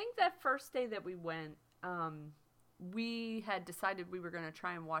 I think that first day that we went, we had decided we were going to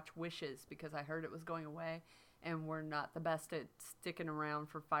try and watch Wishes because I heard it was going away. And we're not the best at sticking around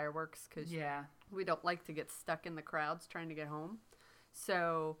for fireworks because Yeah. we don't like to get stuck in the crowds trying to get home.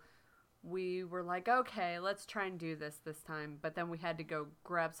 So we were like, okay, let's try and do this time. But then we had to go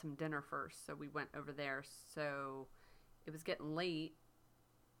grab some dinner first. So we went over there. So it was getting late.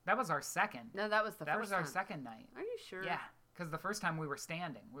 That was our second. No, that was the That first was our time. second night. Are you sure? Yeah, because the first time we were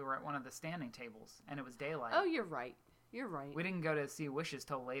standing. We were at one of the standing tables, and it was daylight. Oh, you're right. You're right. We didn't go to see Wishes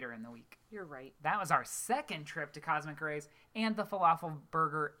till later in the week. You're right. That was our second trip to Cosmic Rays, and the falafel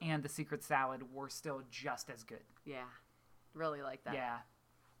burger and the secret salad were still just as good. Yeah. Really like that. Yeah.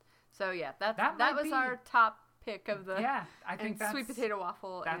 So yeah, that might was be- our top pick of the Yeah, I think and that's sweet potato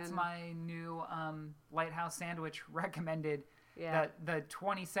waffle. That's and, my new Lighthouse sandwich recommended. yeah. The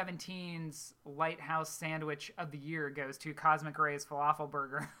 2017's Lighthouse Sandwich of the Year goes to Cosmic Rays Falafel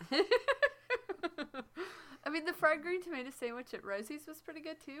Burger. I mean, the fried green tomato sandwich at Rosie's was pretty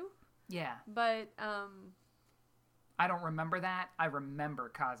good too. Yeah. But I don't remember that. I remember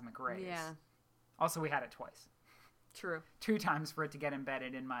Cosmic Rays. yeah, Also, we had it twice. true, 2 times for it to get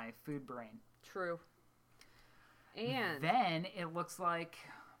embedded in my food brain. true. And Then it looks like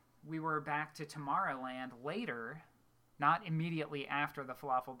we were back to Tomorrowland later, not immediately after the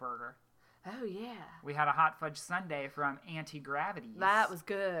falafel burger. oh yeah, We had a hot fudge sundae from Anti-Gravity. that was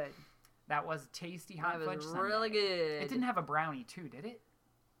good. That was tasty hot That fudge was sundae. really good. It didn't have a brownie too, did it?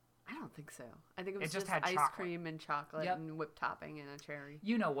 I don't think so. I think it was It just just had ice chocolate. cream and chocolate Yep. and whipped topping and a cherry.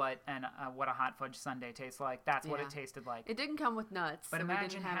 You know what what a hot fudge sundae tastes like. That's what Yeah. it tasted like. It didn't come with nuts, But so we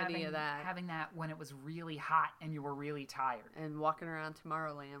imagine didn't have any of that. having that when it was really hot and you were really tired. And walking around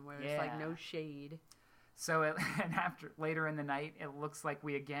Tomorrowland where there's like Yeah. no shade. So and after later in the night, it looks like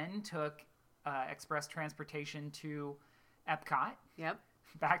we again took express transportation to Epcot, Yep.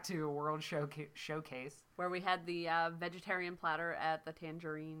 back to a World Showcase. Where we had the vegetarian platter at the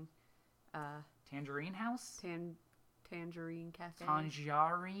Tangerine Tangerine House? Tangerine Cafe.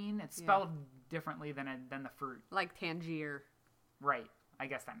 Tangerine? It's Yeah. spelled differently than the fruit. Like Tangier. Right. I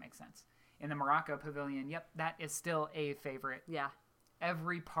guess that makes sense. In the Morocco Pavilion, yep, that is still a favorite. Yeah.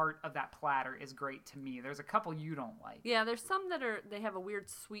 Every part of that platter is great to me. There's a couple you don't like. Yeah, there's some that they have a weird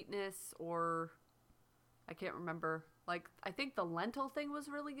sweetness, or I can't remember. Like, I think the lentil thing was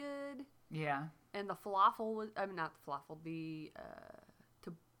really good. Yeah. And the falafel was, I mean, not the falafel, the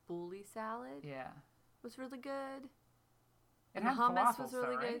tabbouleh salad Yeah. was really good. It And the had hummus falafels, was really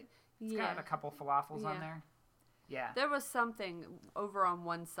though, right? good. It's Yeah. got a couple falafels on Yeah. there. Yeah. There was something over on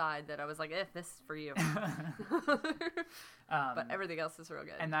one side that I was like, this is for you. But everything else is real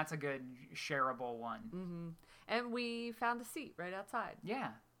good. And that's a good shareable one. Mm-hmm. And we found a seat right outside.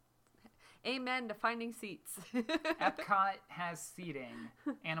 Yeah. Amen to finding seats. Epcot has seating.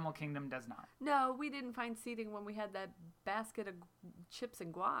 Animal Kingdom does not. No, we didn't find seating when we had that basket of chips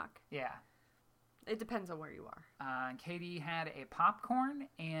and guac. Yeah. It depends on where you are. Katie had a popcorn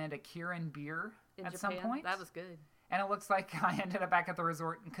and a Kirin beer In at Japan, some point. that was good. And it looks like I ended up back at the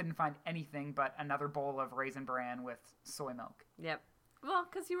resort and couldn't find anything but another bowl of Raisin Bran with soy milk. Yep. Well,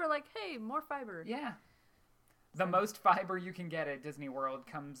 because you were like, hey, more fiber. Yeah. The most fiber you can get at Disney World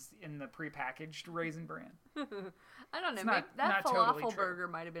comes in the prepackaged Raisin Bran. I don't know. It's Maybe not- that not falafel totally true. burger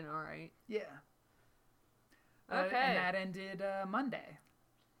might have been all right. Yeah. Okay. And that ended Monday.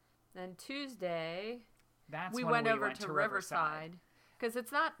 Then Tuesday, That's we when went we over went to Riverside. Because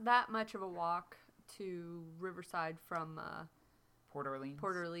it's not that much of a walk to Riverside from Port Orleans.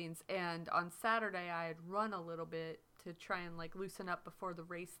 Port Orleans. And on Saturday, I had run a little bit to try and like loosen up before the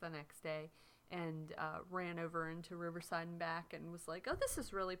race the next day. And ran over into Riverside and back and was like, oh, this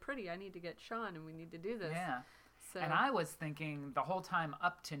is really pretty. I need to get Sean and we need to do this. Yeah. So, And I was thinking the whole time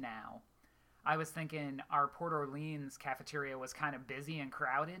up to now, I was thinking our Port Orleans cafeteria was kind of busy and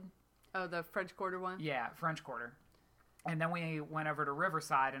crowded. oh, the French Quarter one? Yeah, French Quarter. And then we went over to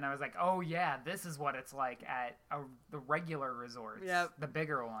Riverside, and I was like, oh, yeah, this is what it's like at the regular resorts. Yep. The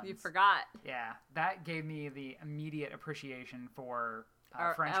bigger ones. You forgot Yeah, that gave me the immediate appreciation for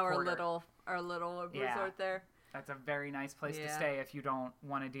our French Quarter. little Yeah. resort there. That's a very nice place to Yeah. stay if you don't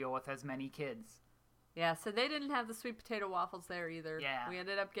want to deal with as many kids. Yeah, so they didn't have the sweet potato waffles there either. Yeah. We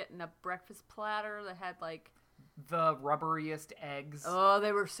ended up getting a breakfast platter that had like, The rubberiest eggs. oh,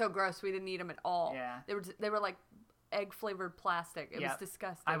 they were so gross. We didn't eat them at all. Yeah. They were like egg flavored plastic. It was Yep.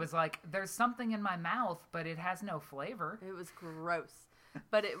 disgusting. I was like, there's something in my mouth, but it has no flavor. It was gross.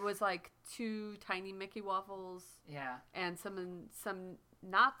 But it was like 2 tiny Mickey waffles Yeah. and some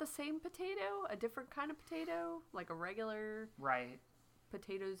not the same potato, a different kind of potato, like a regular Right.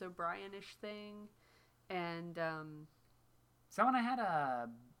 potatoes O'Brien-ish thing. And Someone I had a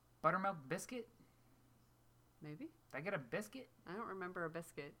buttermilk biscuit. maybe? Did I get a biscuit? I don't remember a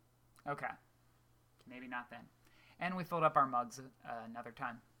biscuit. Okay. Maybe not then. And we filled up our mugs another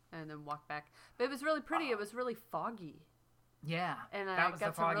time. And then walked back. But it was really pretty. It was really foggy. Yeah. And that I was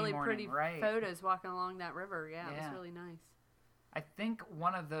got the some foggy really morning, pretty right. photos walking along that river. Yeah, it Yeah. was really nice. I think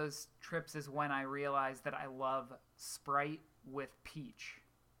one of those trips is when I realized that I love Sprite with peach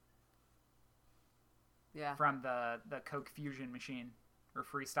Yeah. from the Coke Fusion machine or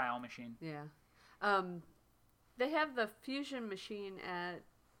Freestyle machine. Yeah. They have the fusion machine at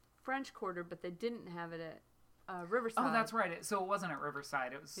French Quarter, but they didn't have it at Riverside. Oh, that's right. So it wasn't at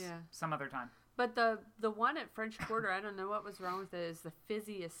Riverside. It was Yeah. some other time. But the one at French Quarter, I don't know what was wrong with it, is the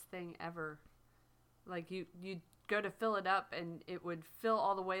fizziest thing ever. Like you'd go to fill it up and it would fill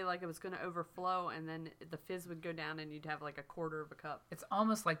all the way like it was going to overflow, and then the fizz would go down and you'd have like a quarter of a cup. It's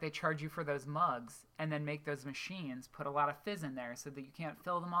almost like they charge you for those mugs and then make those machines put a lot of fizz in there so that you can't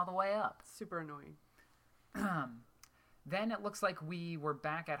fill them all the way up. Super annoying. Then it looks like we were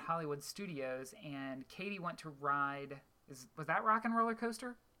back at Hollywood Studios and Katie went to ride. Was that Rock and Roller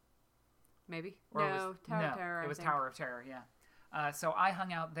Coaster? Maybe. Or No, was, Tower no, of Terror. it I was think. Tower of Terror, yeah. So I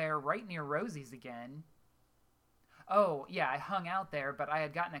hung out there right near Rosie's again. Oh, yeah, I hung out there, but I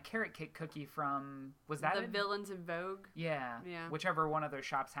had gotten a carrot cake cookie from, was that The it? Villains in Vogue. Yeah. Yeah. Whichever one of those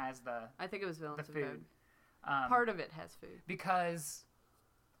shops has the I think it was Villains in food. Vogue. Part of it has food. Because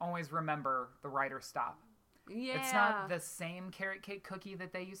always remember the writer's stop. Yeah. It's not the same carrot cake cookie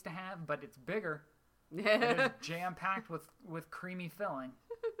that they used to have, but it's bigger. It Yeah. is jam-packed with creamy filling.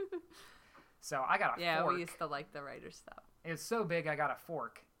 So I got a Yeah, fork. we used to like the writer stuff. It was so big, I got a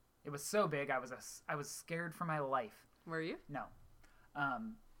fork. It was so big, I was scared for my life. Were you? No.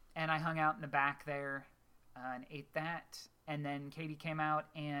 And I hung out in the back there and ate that. And then Katie came out,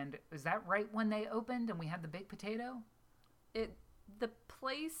 and was that right when they opened and we had the baked potato? The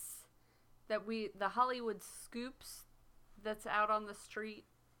place that the Hollywood Scoops that's out on the street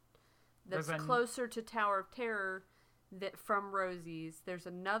that's closer to Tower of Terror that from Rosie's. There's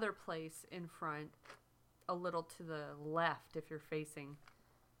another place in front a little to the left if you're facing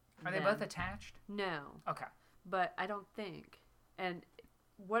Are they them. both attached? No. Okay. But I don't think. And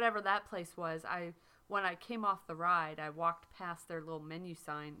whatever that place was, when I came off the ride, I walked past their little menu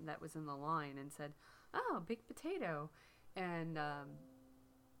sign that was in the line and said, "Oh, baked potato." And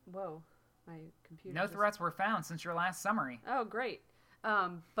whoa, my computer. No threats were found since your last summary. Oh, great.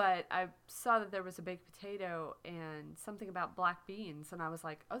 But I saw that there was a baked potato and something about black beans, and I was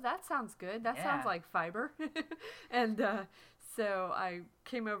like, "Oh, that sounds good. That sounds like fiber." And so I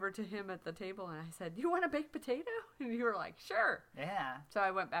came over to him at the table and I said, "You want a baked potato?" And you were like, "Sure." Yeah. So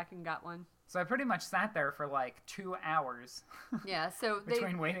I went back and got one. So I pretty much sat there for like 2 hours Yeah. So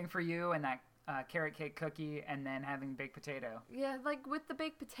between waiting for you and that carrot cake cookie and then having baked potato. Yeah, like with the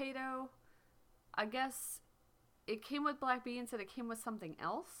baked potato, I guess it came with black beans and it came with something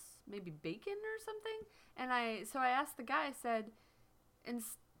else, maybe bacon or something. And I asked the guy, I said, and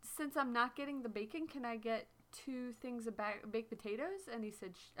since I'm not getting the bacon, can I get 2 things of baked potatoes? And he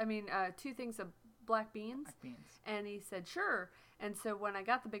said, 2 things of black beans. Black beans. And he said, sure. And so when I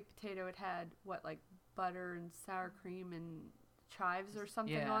got the baked potato, it had like butter and sour cream and chives or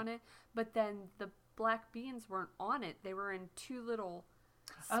something on it. But then the black beans weren't on it. They were in 2 little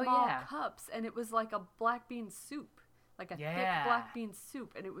small cups, and it was like a black bean soup, like a thick black bean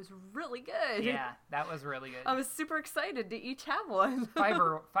soup, and it was really good. Yeah, that was really good. I was super excited to each have one.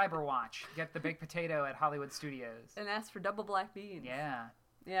 Fiber Watch. Get the baked potato at Hollywood Studios. And ask for double black beans. Yeah.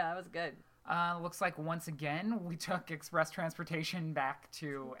 Yeah, that was good. Looks like once again we took express transportation back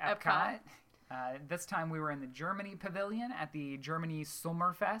to Epcot. This time we were in the Germany Pavilion at the Germany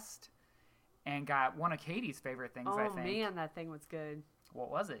Sommerfest and got one of Katie's favorite things, I think. Oh, man, that thing was good. What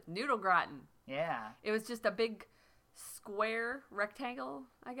was it? Nudelgratin. Yeah. It was just a big square rectangle,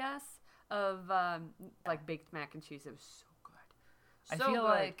 I guess, of like baked mac and cheese. It was so good. I feel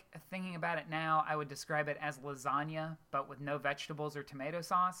like, thinking about it now, I would describe it as lasagna, but with no vegetables or tomato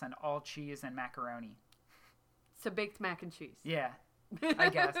sauce and all cheese and macaroni. So baked mac and cheese. Yeah, I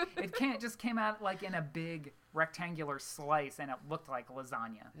guess. It just came out like in a big rectangular slice, and it looked like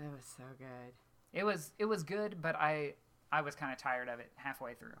lasagna. It was so good. It was good, but I was kind of tired of it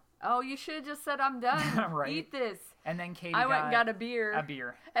halfway through. Oh, you should have just said, "I'm done. Right. Eat this." And then Katie I went and got a beer. A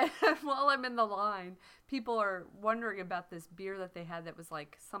beer. And while I'm in the line, people are wondering about this beer that they had that was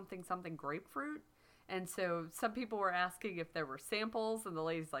like something grapefruit. And so some people were asking if there were samples, and the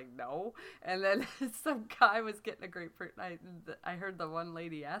lady's like, no. And then some guy was getting a grapefruit, and I heard the one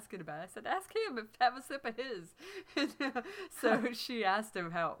lady asking about it. I said, ask him, have a sip of his. So she asked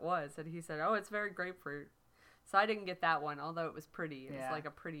him how it was, and he said, oh, it's very grapefruit. So I didn't get that one, although it was pretty. It was like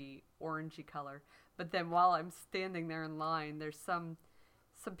a pretty orangey color. But then while I'm standing there in line, there's some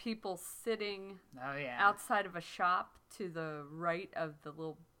people sitting outside of a shop to the right of the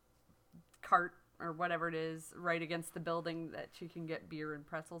little cart or whatever it is, right against the building that you can get beer and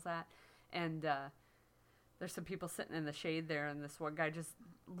pretzels at. And there's some people sitting in the shade there, and this one guy just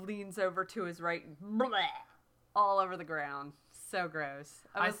leans over to his right and bleh, all over the ground. So gross.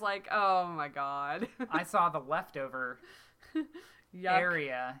 I was like, oh my God. I saw the leftover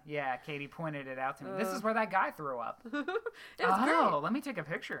area. Yeah, Katie pointed it out to me. This is where that guy threw up. Great. Let me take a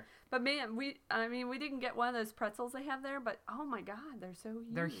picture. But man, we didn't get one of those pretzels they have there, but oh my God, they're so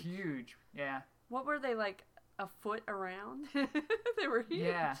huge. They're huge. Yeah. What were they, like a foot around? They were huge.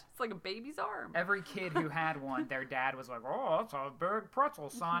 Yeah. It's like a baby's arm. Every kid who had one, their dad was like, oh, that's a big pretzel,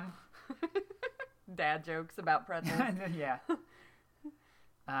 son. Dad jokes about pretzels. Yeah.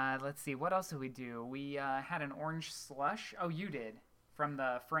 Let's see. What else did we do? We had an orange slush. Oh, you did. From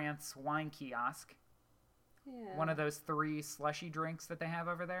the France wine kiosk. Yeah. One of those 3 slushy drinks that they have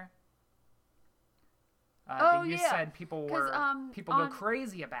over there. Oh, that you said people go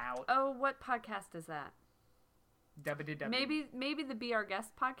crazy about. Oh, what podcast is that? WWW. Maybe the Be Our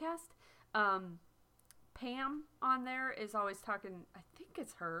Guest podcast. Pam on there is always talking, I think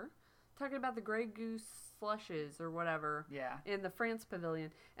it's her, talking about the Grey Goose slushes or whatever. Yeah. In the France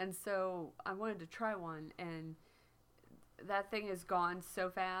Pavilion. And so I wanted to try one, and that thing is gone so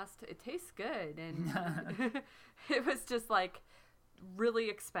fast. It tastes good, and it was just like really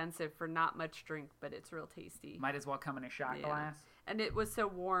expensive for not much drink, but it's real tasty. Might as well come in a shot glass. And it was so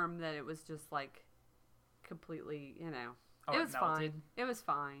warm that it was just like completely, Oh, it was melted? fine. It was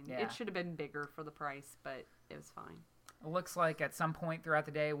fine. Yeah. It should have been bigger for the price, but it was fine. It looks like at some point throughout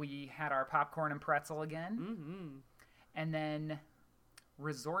the day we had our popcorn and pretzel again. Mm-hmm. And then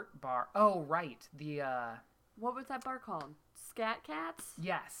Resort Bar. Oh, right. The, What was that bar called? Scat Cats?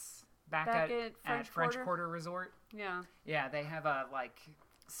 yes. Back Back at at French Quarter Resort. Yeah. Yeah, they have a, like,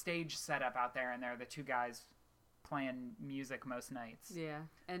 stage set up out there, and they're the two guys playing music most nights. Yeah.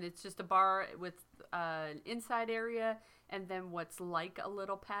 And it's just a bar with an inside area and then what's like a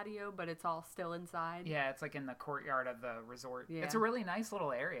little patio, but it's all still inside. Yeah, it's like in the courtyard of the resort. Yeah. It's a really nice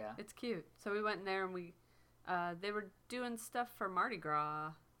little area. It's cute. So we went in there and they were doing stuff for Mardi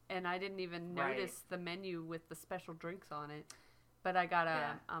Gras, and I didn't even Right. notice the menu with the special drinks on it. But I got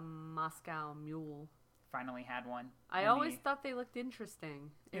a Moscow Mule. Finally had one. I always thought they looked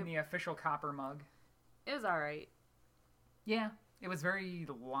interesting. In the official copper mug. It was all right. Yeah, it was very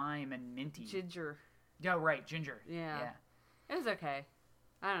lime and minty. Ginger. Yeah, right, ginger. Yeah. It was okay.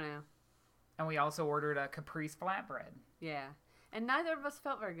 I don't know. And we also ordered a caprese flatbread. Yeah. And neither of us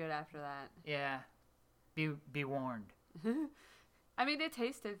felt very good after that. Yeah. Be warned. I mean, it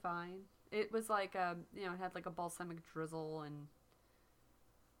tasted fine. It was like, it had like a balsamic drizzle and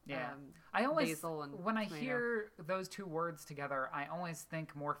Yeah. I always, basil and when I tomato. hear those two words together, I always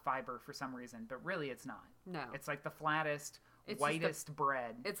think more fiber for some reason, but really it's not. No. It's like the flattest, It's just whitest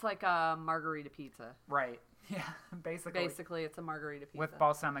bread. It's like a margarita pizza. Right. Yeah, basically. Basically, it's a margarita pizza. With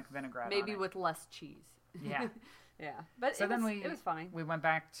balsamic vinaigrette Maybe on it. with less cheese. Yeah. Yeah. But So it then was fine. we went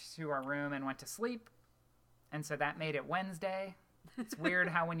back to our room and went to sleep. And so that made it Wednesday. It's weird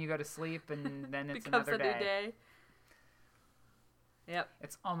how when you go to sleep and then it's Becomes another a new day. Yep.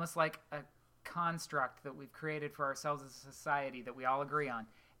 It's almost like a construct that we've created for ourselves as a society that we all agree on.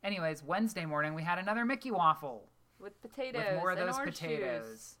 Anyways, Wednesday morning we had another Mickey waffle With potatoes. with more of and those orange potatoes.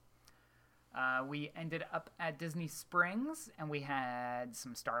 juice. We ended up at Disney Springs and we had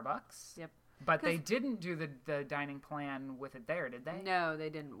some Starbucks. Yep. But they didn't do the dining plan with it there, did they? No, they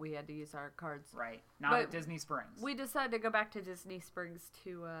didn't. We had to use our cards. Right. Not But at Disney Springs. We decided to go back to Disney Springs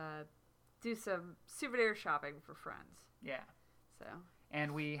to do some souvenir shopping for friends. Yeah. So.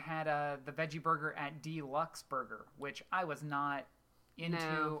 And we had the veggie burger at Deluxe Burger, which I was not into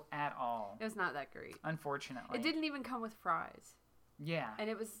No. at all. It was not that great. Unfortunately. It didn't even come with fries. Yeah. And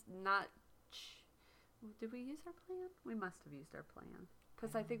it was not... Did we use our plan? We must have used our plan.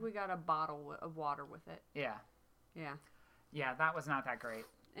 Because I think we got a bottle of water with it. Yeah. Yeah. Yeah, that was not that great.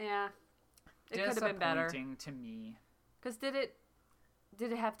 Yeah. It could have been better. Disappointing to me. Because did it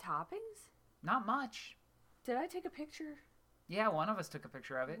have toppings? Not much. Did I take a picture? Yeah, one of us took a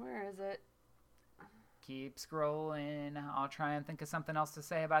picture of it. Where is it? Keep scrolling. I'll try and think of something else to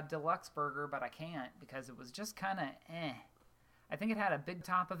say about Deluxe Burger, but I can't because it was just kind of eh. I think it had a big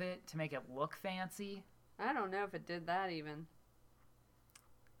top of it to make it look fancy. I don't know if it did that even.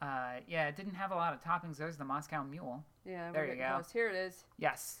 Yeah, it didn't have a lot of toppings. There's the Moscow Mule. Yeah, There we're you getting go. close. Here it is.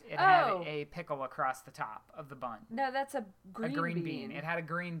 Yes, it Oh. had a pickle across the top of the bun. No, that's a green, A green bean. bean. It had a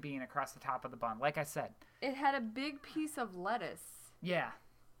green bean across the top of the bun. Like I said. It had a big piece of lettuce Yeah.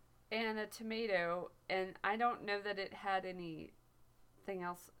 and a tomato, and I don't know that it had anything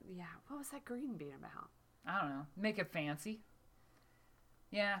else. Yeah, what was that green bean about? I don't know. Make it fancy.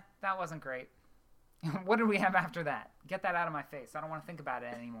 Yeah, that wasn't great. What did we have after that? Get that out of my face. I don't want to think about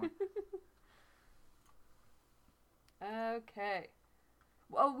it anymore. Okay.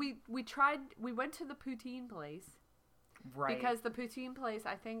 Well, we went to the poutine place. Right. Because the poutine place,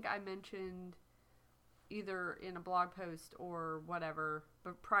 I think I mentioned either in a blog post or whatever,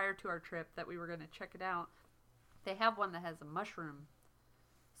 but prior to our trip that we were going to check it out. They have one that has a mushroom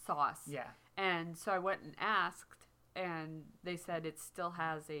sauce. Yeah. And so I went and asked, and they said it still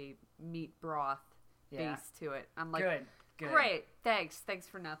has a meat broth Yeah. base to it. I'm like, Good. great, thanks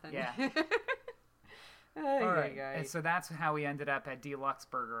for nothing. Yeah. All All right. And so that's how we ended up at Deluxe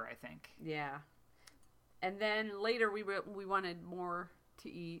Burger, I think. Yeah. And then later we wanted more to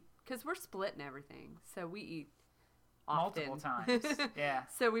eat because we're splitting everything, so we eat often. Multiple times. Yeah.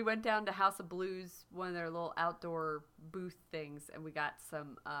 So we went down to House of Blues, one of their little outdoor booth things, and we got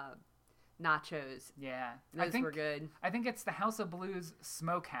some nachos. Yeah. Those were good. I think it's the House of Blues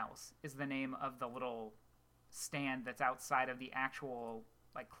Smokehouse is the name of the little stand that's outside of the actual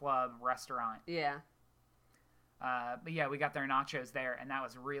like club restaurant. Yeah. But yeah, we got their nachos there, and that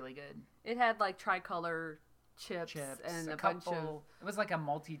was really good. It had like tricolor chips and a bunch of... It was like a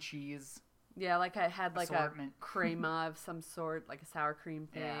multi-cheese Yeah, like I had like assortment. a crema of some sort, like a sour cream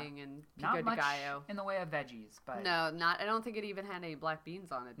thing, and pico Not de much gallo. in the way of veggies, but No, not. I don't think it even had any black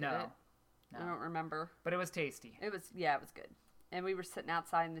beans on it. Did no, it? I no. don't remember. But it was tasty. It was, yeah, it was good. And we were sitting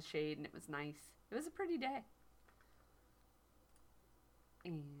outside in the shade, and it was nice. It was a pretty day.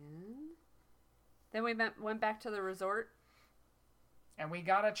 And then we went back to the resort. And we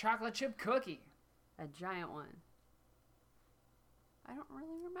got a chocolate chip cookie. A giant one. I don't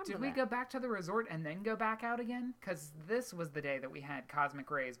really remember Did we that. go back to the resort and then go back out again? Because this was the day that we had Cosmic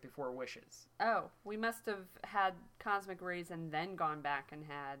Rays before Wishes. Oh, we must have had Cosmic Rays and then gone back and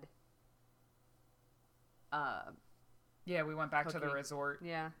had... Yeah, we went back to the Cookie. resort.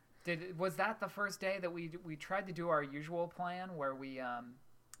 Yeah. Was that the first day that we tried to do our usual plan where we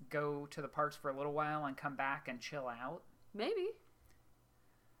go to the parks for a little while and come back and chill out? Maybe.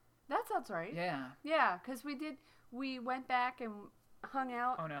 That sounds right. Yeah. Yeah, because we went back and hung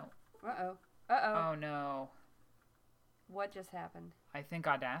out. Oh no. Uh-oh. Uh-oh. Oh no. What just happened? I think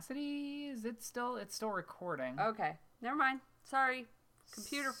Audacity it's still recording. Okay. Never mind. Sorry.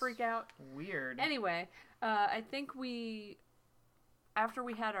 Computer freak out. Weird. Anyway, I think after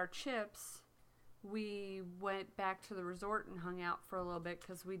we had our chips, we went back to the resort and hung out for a little bit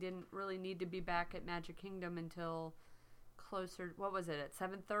because we didn't really need to be back at Magic Kingdom until closer, what was it, at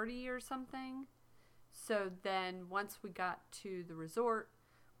 7:30 or something? So then once we got to the resort,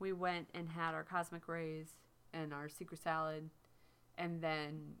 we went and had our Cosmic Rays and our Secret Salad, and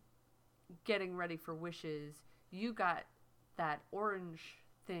then getting ready for Wishes, you got that orange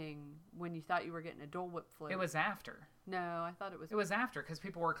thing when you thought you were getting a Dole Whip float. It was after. No, I thought it was. It was after because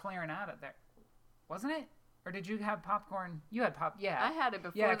people were clearing out of there. Wasn't it? Or did you have popcorn? You had pop. Yeah. I had it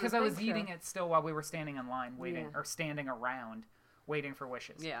before. Yeah, because I was thing eating show. it still while we were standing in line waiting, Yeah. or standing around waiting for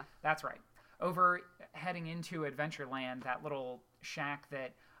Wishes. Yeah. That's right. Over heading into Adventureland, that little shack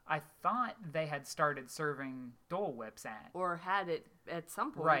that I thought they had started serving Dole Whips at. Or had it at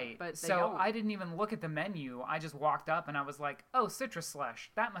some point. Right. But they so don't. I didn't even look at the menu. I just walked up and I was like, oh, citrus slush.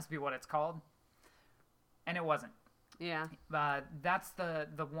 That must be what it's called. And it wasn't. Yeah. That's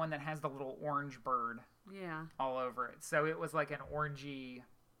the one that has the little orange bird Yeah. all over it. So it was like an orangey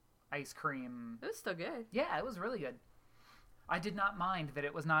ice cream. It was still good. Yeah, it was really good. I did not mind that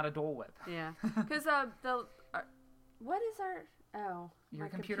it was not a Dole Whip. Yeah. Because what is our... Oh. Your my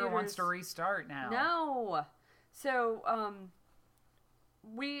computer wants to restart now. No. So,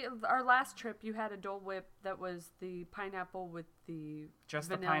 our last trip, you had a Dole Whip that was the pineapple with the Just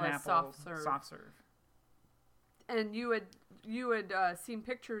vanilla the pineapple soft serve. And you had seen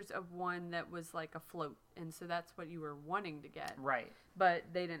pictures of one that was like a float, and so that's what you were wanting to get. Right. But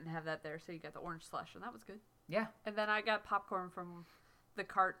they didn't have that there, so you got the orange slush, and that was good. Yeah. And then I got popcorn from the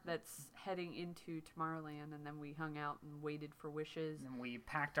cart that's heading into Tomorrowland, and then we hung out and waited for Wishes. And we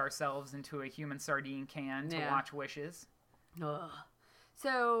packed ourselves into a human sardine can to Yeah. watch Wishes. Ugh.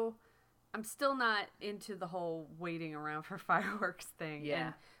 So I'm still not into the whole waiting around for fireworks thing. Yeah.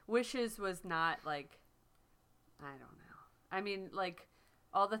 And Wishes was not like, I don't know. I mean, like,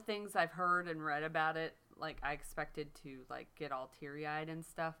 all the things I've heard and read about it, like, I expected to, like, get all teary-eyed and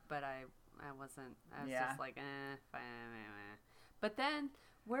stuff, but I wasn't. I was just like, fine. But then,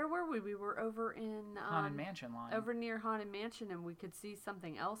 where were we? We were over in... Haunted Mansion line. Over near Haunted Mansion, and we could see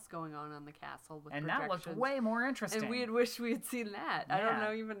something else going on the castle with and that looked projections. way more interesting. And we had wished we had seen that. I don't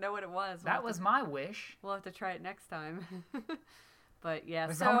Yeah. even know what it was. That was my wish. We'll have to try it next time. But yeah,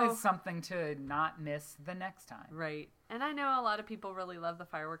 There's so always something to not miss the next time. right. And I know a lot of people really love the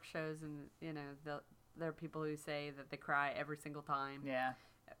fireworks shows, and you know, there are people who say that they cry every single time. Yeah.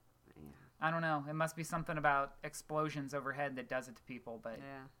 Yeah. I don't know. It must be something about explosions overhead that does it to people, but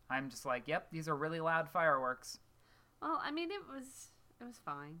Yeah. I'm just like, yep, these are really loud fireworks. Well, I mean, it was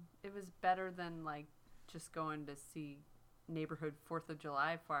fine. It was better than like just going to see neighborhood 4th of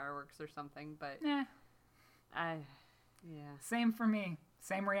July fireworks or something. But Eh, yeah. same for me.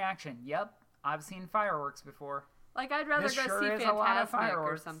 Same reaction. Yep, I've seen fireworks before. Like, I'd rather This go sure see is a lot of Fantasmic or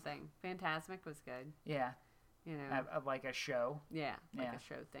fireworks. something. Fantasmic was good. Yeah, You know. like a show. Yeah, like Yeah. a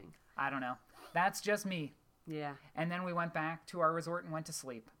show thing. I don't know. That's just me. Yeah. And then we went back to our resort and went to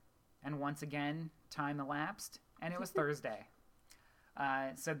sleep. And once again, time elapsed, and it was Thursday.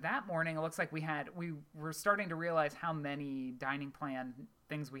 So that morning, it looks like we were starting to realize how many dining plan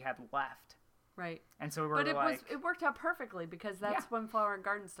things we had left. Right. And so we were But like, it worked out perfectly because that's Yeah. when Flower and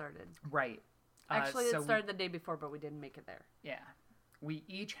Garden started. right. Actually, so it started the day before, but we didn't make it there. Yeah. We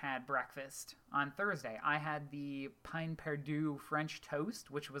each had breakfast on Thursday. I had the Pine Perdue French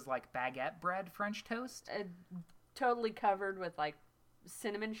toast, which was like baguette bread French toast. Totally covered with like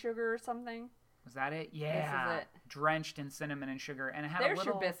cinnamon sugar or something. Was that it? Yeah. This is it. Drenched in cinnamon and sugar. And it had There's a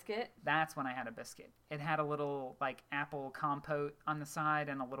little... your biscuit. That's when I had a biscuit. It had a little, like, apple compote on the side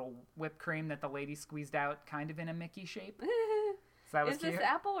and a little whipped cream that the lady squeezed out kind of in a Mickey shape. So that was Is cute. this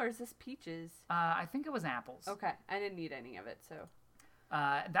apple or is this peaches? I think it was apples. Okay. I didn't eat any of it, so.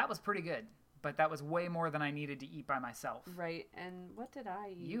 That was pretty good. But that was way more than I needed to eat by myself. Right. And what did I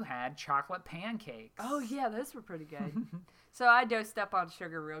eat? You had chocolate pancakes. Oh, yeah. Those were pretty good. So I dosed up on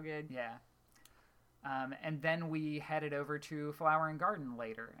sugar real good. Yeah. And then we headed over to Flower and Garden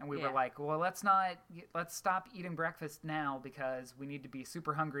later. And we were like, well, let's stop eating breakfast now because we need to be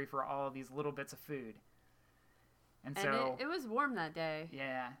super hungry for all of these little bits of food. And so... it was warm that day.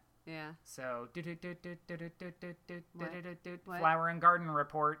 Yeah. Yeah. So... What? Flower and Garden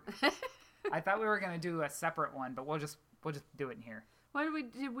report. I thought we were going to do a separate one, but we'll just do it in here. What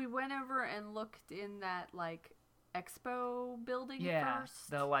did we went over and looked in that, like... expo building first.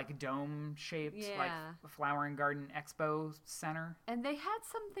 The like dome shaped like Flower and Garden Expo Center. And they had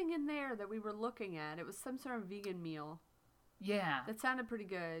something in there that we were looking at. It was some sort of vegan meal. Yeah. That sounded pretty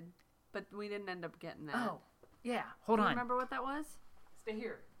good, but we didn't end up getting that. Oh. Yeah. Hold on. Do you remember what that was? Stay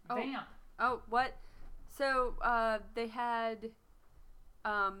here. Oh. Vamp. Oh, what? So, they had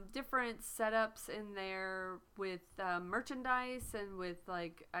different setups in there with merchandise and with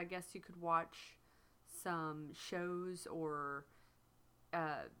like I guess you could watch some shows or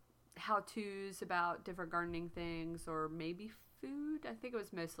how-tos about different gardening things or maybe food. I think it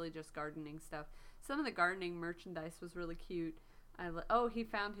was mostly just gardening stuff. Some of the gardening merchandise was really cute. He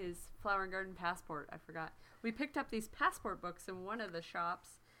found his Flower and Garden passport. I forgot. We picked up these passport books in one of the shops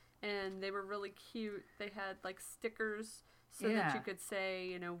and they were really cute. They had like stickers so that you could say,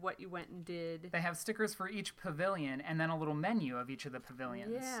 you know, what you went and did. They have stickers for each pavilion and then a little menu of each of the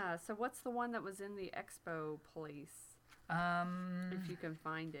pavilions. Yeah, so what's the one that was in the expo place? If you can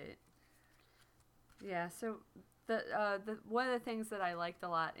find it. Yeah, so the one of the things that I liked a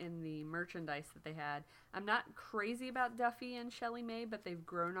lot in the merchandise that they had, I'm not crazy about Duffy and Shelly Mae, but they've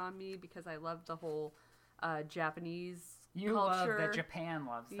grown on me because I love the whole Japanese You culture. love that Japan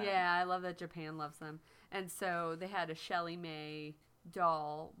loves them. Yeah, I love that Japan loves them. And so they had a Shelly Mae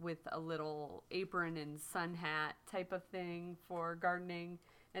doll with a little apron and sun hat type of thing for gardening,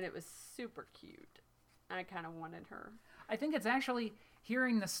 and it was super cute. I kind of wanted her. I think it's actually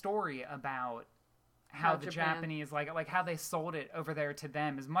hearing the story about how the Japanese, like how they sold it over there to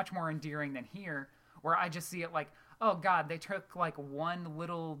them is much more endearing than here, where I just see it like, oh God, they took like one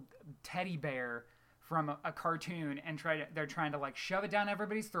little teddy bear from a cartoon and they're trying to like shove it down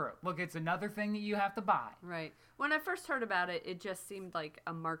everybody's throat. Look, it's another thing that you have to buy. Right. When I first heard about it, it just seemed like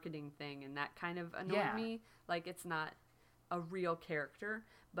a marketing thing, and that kind of annoyed me. Like it's not a real character,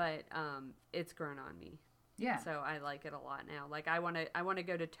 but it's grown on me. Yeah. So I like it a lot now. Like I want to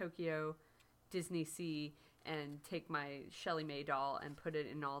go to Tokyo Disney Sea and take my Shelly Mae doll and put it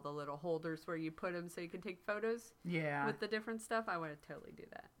in all the little holders where you put them so you can take photos. Yeah. With the different stuff. I want to totally do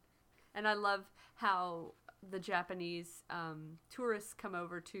that. And I love how the Japanese tourists come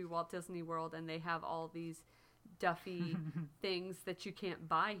over to Walt Disney World and they have all these Duffy things that you can't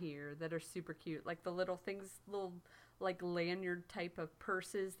buy here that are super cute. Like the little things, little like lanyard type of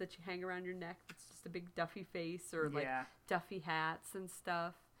purses that you hang around your neck. It's just a big Duffy face or like Duffy hats and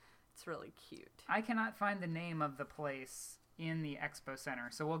stuff. It's really cute. I cannot find the name of the place in the expo center,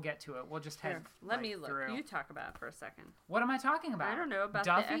 so we'll get to it. We'll just head Let me look. through. You talk about it for a second. What am I talking about? I don't know about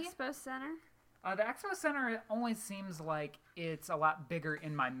Duffy? the expo center. The expo center always seems like it's a lot bigger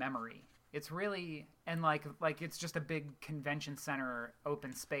in my memory. It's really, and like it's just a big convention center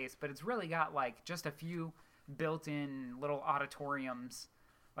open space, but it's really got like just a few built-in little auditoriums,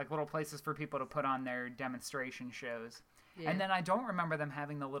 like little places for people to put on their demonstration shows. Yeah. And then I don't remember them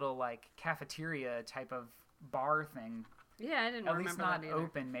having the little like cafeteria type of bar thing. Yeah, I didn't remember that. At least not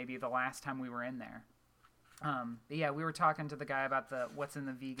open maybe the last time we were in there. But yeah, we were talking to the guy about the what's in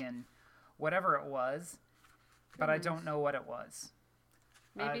the vegan, whatever it was, but I don't know what it was.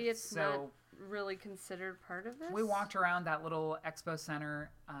 Maybe it's not really considered part of this? We walked around that little expo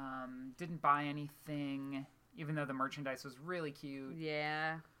center, didn't buy anything, even though the merchandise was really cute.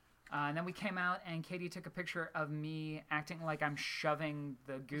 Yeah. And then we came out, and Katie took a picture of me acting like I'm shoving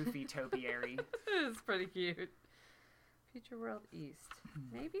the Goofy topiary. It's pretty cute. Future World East.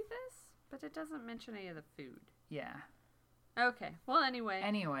 Maybe this? But it doesn't mention any of the food. Yeah. Okay. Well,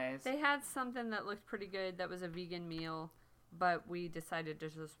 anyways. They had something that looked pretty good that was a vegan meal, but we decided to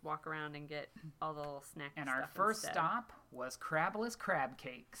just walk around and get all the little snacks. And our first stop was Crabless Crab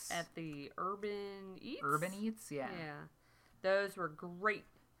Cakes. At the Urban Eats? Urban Eats, yeah. Yeah. Those were great.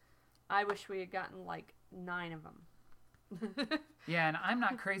 I wish we had gotten like 9 of them. Yeah, and I'm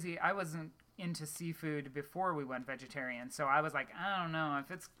not crazy. I wasn't into seafood before we went vegetarian, so I was like, I don't know, if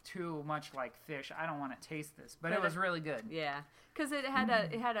it's too much like fish, I don't want to taste this. But it was really good. Yeah, because it had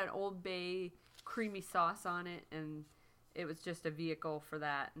an Old Bay creamy sauce on it, and it was just a vehicle for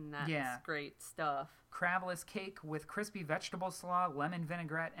that, and that's great stuff. Crabless cake with crispy vegetable slaw, lemon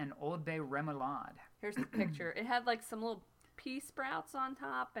vinaigrette, and Old Bay remoulade. Here's the picture. It had like some little pea sprouts on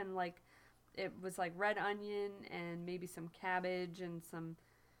top, and like it was like red onion and maybe some cabbage and some,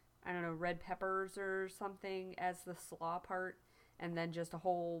 I don't know, red peppers or something as the slaw part, and then just a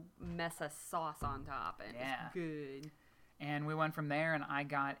whole mess of sauce on top, and it's good. And we went from there, and I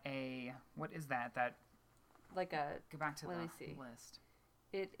got what is that? Like a, go back to let the me see. list.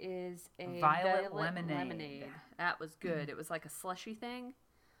 It is a Violet lemonade. That was good. It was like a slushy thing.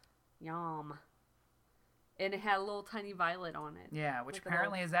 Yum. And it had a little tiny violet on it. Yeah, which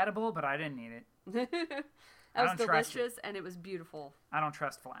apparently is edible, but I didn't eat it. That was delicious, and it was beautiful. I don't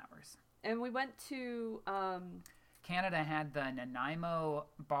trust flowers. And we went to... Canada had the Nanaimo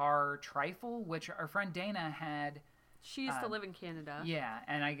bar trifle, which our friend Dana had. She used to live in Canada. Yeah,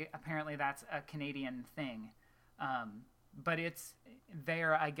 and apparently that's a Canadian thing. But it's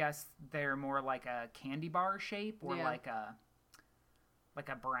there. I guess they're more like a candy bar shape, or like a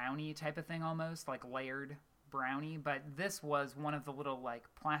brownie type of thing, almost like layered brownie. But this was one of the little like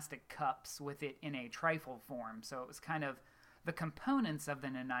plastic cups with it in a trifle form. So it was kind of the components of the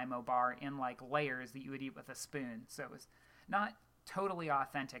Nanaimo bar in like layers that you would eat with a spoon. So it was not totally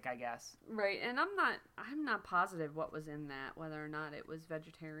authentic, I guess. Right, and I'm not positive what was in that, whether or not it was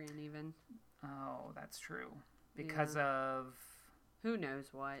vegetarian even. Oh, that's true. Because of... Who knows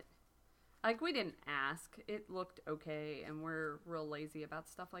what. Like, we didn't ask. It looked okay, and we're real lazy about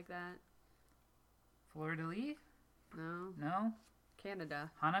stuff like that. Fleur-de-lis? No. No? Canada.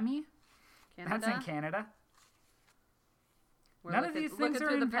 Hanami? Canada? That's in Canada. None of these things are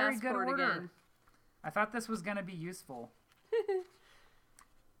in very good order. Again. I thought this was going to be useful.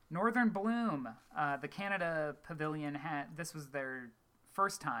 Northern Bloom, the Canada Pavilion this was their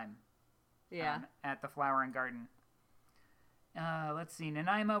first time at the Flower and Garden. Let's see,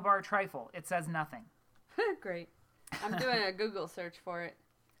 Nanaimo Bar Trifle. It says nothing. Great. I'm doing a Google search for it.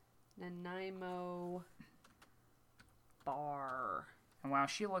 Nanaimo Bar. And while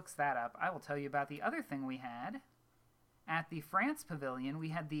she looks that up, I will tell you about the other thing we had. At the France Pavilion, we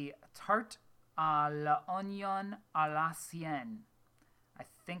had the Tarte à l'oignon à la sienne. I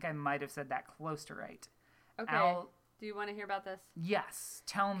think I might have said that close to right. Okay. Do you want to hear about this? Yes.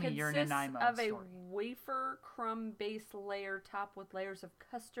 Tell me your Nanaimo story. Consists of story. a wafer crumb-based layer topped with layers of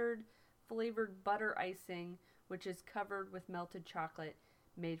custard-flavored butter icing, which is covered with melted chocolate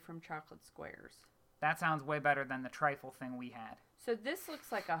made from chocolate squares. That sounds way better than the trifle thing we had. So this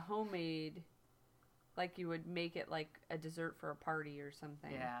looks like a homemade, like you would make it like a dessert for a party or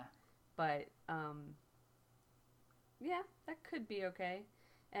something. Yeah. But, yeah, that could be okay.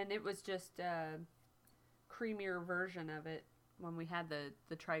 And it was just a creamier version of it when we had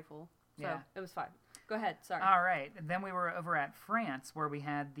the trifle. So it was fine. Go ahead, sorry. All right. Then we were over at France where we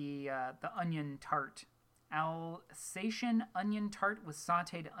had the onion tart. Alsatian onion tart with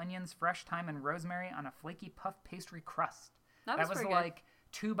sautéed onions, fresh thyme, and rosemary on a flaky puff pastry crust. That was like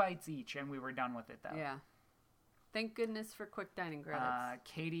 2 bites each, and we were done with it, though. Yeah. Thank goodness for quick dining credits.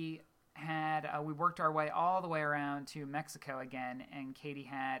 Katie had, we worked our way all the way around to Mexico again, and Katie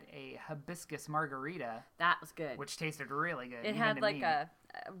had a hibiscus margarita. That was good. Which tasted really good. It had like a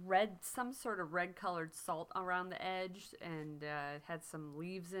red, some sort of red colored salt around the edge, and it had some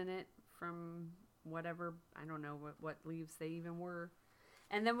leaves in it from whatever, I don't know what leaves they even were.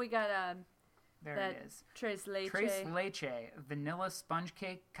 And then we got there it is. Tres leche. Tres leche, vanilla sponge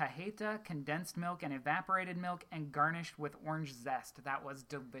cake, cajeta, condensed milk, and evaporated milk, and garnished with orange zest. That was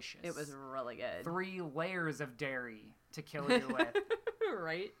delicious. It was really good. 3 layers of dairy to kill you with.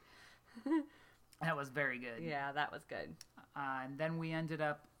 Right? That was very good. Yeah, that was good. And then we ended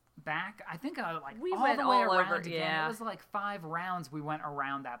up back. I think we all went the way all around over, again. yeah. It was like 5 rounds we went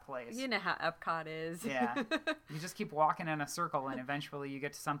around that place. You know how Epcot is. Yeah. You just keep walking in a circle, and eventually you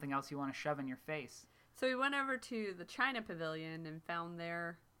get to something else you want to shove in your face. So we went over to the China Pavilion and found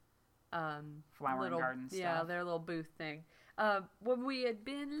their Flower and Garden stuff. Yeah, their little booth thing. When we had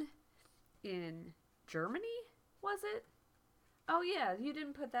been in Germany, was it? Oh yeah, you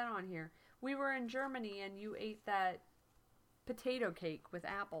didn't put that on here. We were in Germany and you ate that potato cake with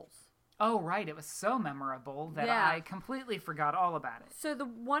apples. Oh, right. It was so memorable that I completely forgot all about it. So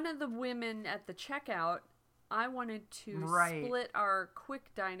one of the women at the checkout, I wanted to split our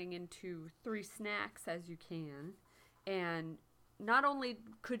quick dining into 3 snacks as you can. And not only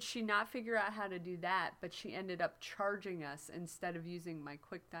could she not figure out how to do that, but she ended up charging us instead of using my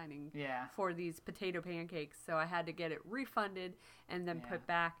quick dining Yeah. for these potato pancakes. So I had to get it refunded and then Yeah. put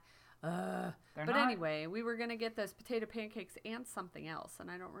back. They're But not anyway, we were going to get those potato pancakes and something else, and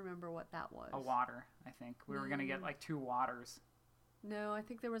I don't remember what that was. a water, I think. We were going to get like 2 waters. No, I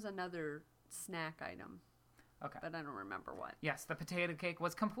think there was another snack item. Okay. But I don't remember what. Yes, the potato cake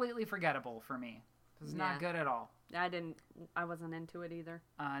was completely forgettable for me. It was not Yeah. good at all. I wasn't into it either.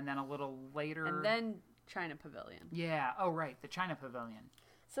 And then a little later. And then China Pavilion. Yeah. Oh, right. The China Pavilion.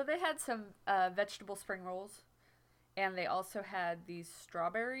 So they had some vegetable spring rolls, and they also had these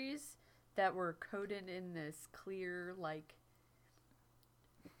strawberries that were coated in this clear, like,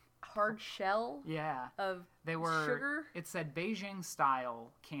 hard shell Yeah. of They were. sugar. It said Beijing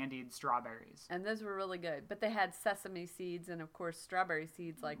style candied strawberries. And those were really good. But they had sesame seeds and, of course, strawberry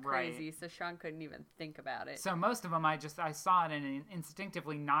seeds like Right. crazy, so Sean couldn't even think about it. So most of them, I saw it and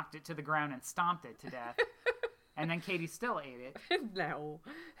instinctively knocked it to the ground and stomped it to death. And then Katie still ate it. No.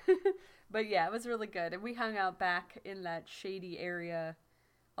 But yeah, it was really good. And we hung out back in that shady area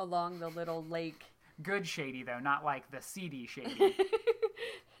along the little lake Good shady though, not like the seedy shady.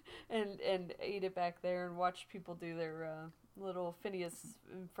 and ate it back there and watched people do their little Phineas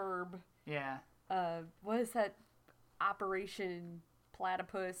and Ferb. Yeah. What is that? Operation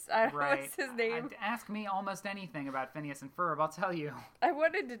Platypus. I don't know Right. what's his name. Ask me almost anything about Phineas and Ferb, I'll tell you. I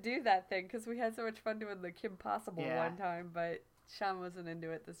wanted to do that thing because we had so much fun doing the Kim Possible Yeah. one time, but Sean wasn't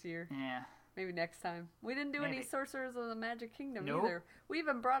into it this year. Yeah. Maybe next time. We didn't do any Maybe. Sorcerers of the Magic Kingdom Nope. either. We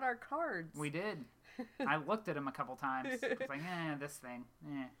even brought our cards. We did. I looked at him a couple times. I was like, this thing.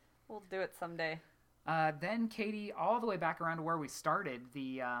 We'll do it someday. Then Katie, all the way back around to where we started,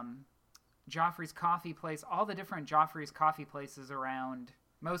 the Joffrey's Coffee Place, all the different Joffrey's Coffee places around,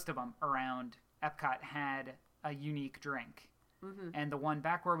 most of them around Epcot had a unique drink. Mm-hmm. And the one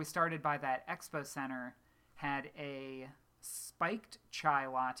back where we started by that expo center had a spiked chai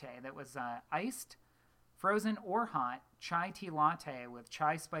latte that was iced, frozen or hot chai tea latte with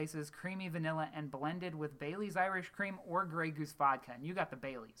chai spices, creamy vanilla, and blended with Bailey's Irish Cream or Grey Goose vodka. And you got the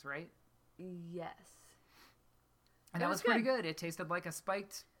Bailey's, right? Yes. And It that was was pretty good. It tasted like a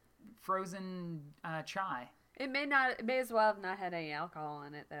spiked frozen chai. It may as well have not had any alcohol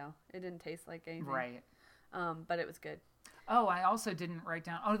in it though. It didn't taste like anything. Right. But it was good. Oh, I also didn't write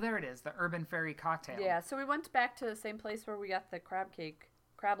down. Oh, there it is. The Urban Fairy cocktail. Yeah, so we went back to the same place where we got the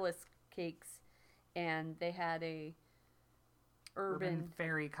crabless cakes, and they had a Urban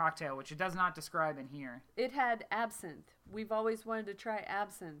Fairy cocktail, which it does not describe in here. It had absinthe. We've always wanted to try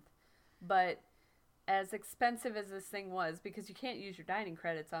absinthe, but as expensive as this thing was, because you can't use your dining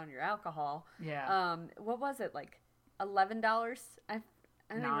credits on your alcohol. Yeah. What was it, like $11? I don't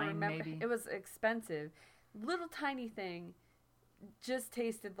even $9 remember. maybe. It was expensive. Little tiny thing, just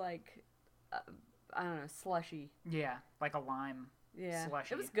tasted like I don't know, slushy. Yeah, like a lime Yeah,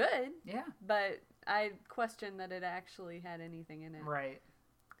 slushy. it was good, Yeah. but I questioned that it actually had anything in it. Right.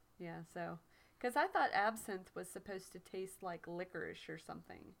 Yeah, so because I thought absinthe was supposed to taste like licorice or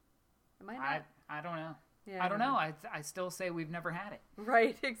something. Am I not? I don't know. Yeah, I don't know. I still say we've never had it.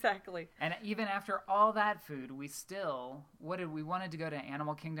 Right, exactly. And even after all that food, we still we wanted to go to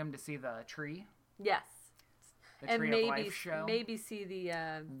Animal Kingdom to see the tree, Yes, the and Tree of Life show, maybe see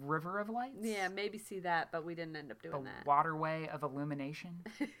the River of Lights. yeah, maybe see that, but we didn't end up the doing that. Waterway of Illumination.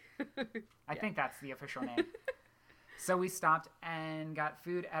 I think that's the official name. So we stopped and got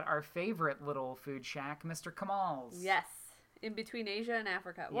food at our favorite little food shack, Mr. Kamal's. Yes, in between Asia and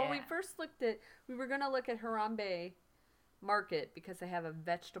Africa. Well, we Yeah. first we were going to look at Harambe Market because they have a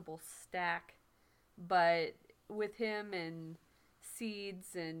vegetable stack, but with him and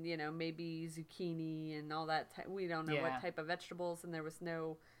seeds and, maybe zucchini and all that, we don't know Yeah. what type of vegetables, and there was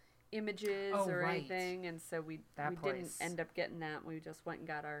no images Oh, or right. anything, and so we didn't place. end up getting that. We just went and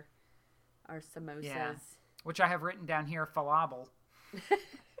got our samosas. Yeah. Which I have written down here, falafel.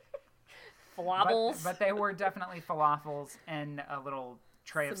 Flobbles. But they were definitely falafels and a little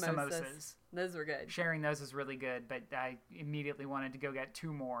tray of samosas. Those were good. Sharing those is really good, but I immediately wanted to go get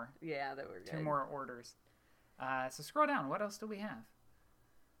 2 more. Yeah, they were good. 2 more orders. So scroll down. What else do we have?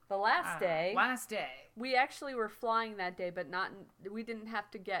 The last day, Last day. we actually were flying that day, but we didn't have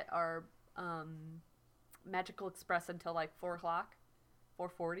to get our Magical Express until like 4:00,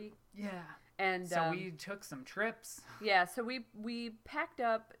 4:40. Yeah. And So we took some trips. yeah, so we packed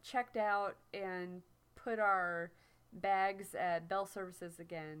up, checked out, and put our bags at Bell Services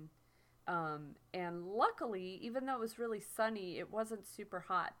again. And luckily, even though it was really sunny, it wasn't super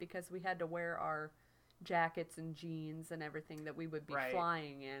hot because we had to wear our jackets and jeans and everything that we would be Right.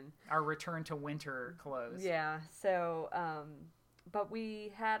 flying in. Our return to winter clothes. Yeah, so But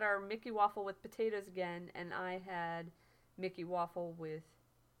we had our Mickey waffle with potatoes again, and I had Mickey waffle with.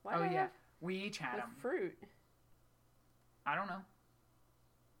 Why did I have we each had with them. fruit? I don't know.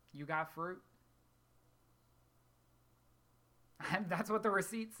 You got fruit. That's what the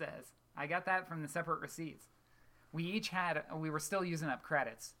receipt says. I got that from the separate receipts. We were still using up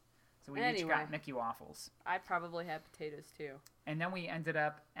credits. So we each got Mickey waffles. I probably had potatoes too. And then we ended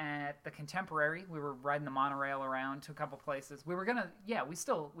up at the Contemporary. We were riding the monorail around to a couple places. We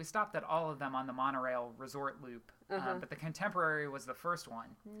stopped at all of them on the monorail resort loop. But the Contemporary was the first one.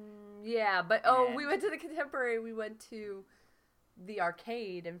 Yeah, but we went to the Contemporary. We went to the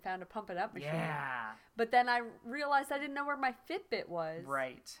arcade and found a Pump It Up machine. Yeah. But then I realized I didn't know where my Fitbit was.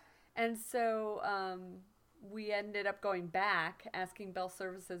 Right. And so we ended up going back, asking Bell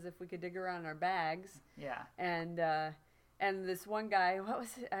Services if we could dig around in our bags. Yeah. And this one guy, what was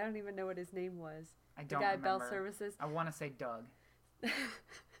it? I don't even know what his name was. I don't remember. remember. The guy at Bell Services. I want to say Doug.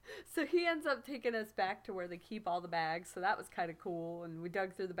 So he ends up taking us back to where they keep all the bags. So that was kind of cool. And we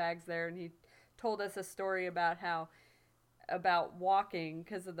dug through the bags there, and he told us a story about about walking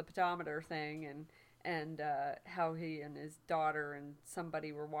because of the pedometer thing, and how he and his daughter and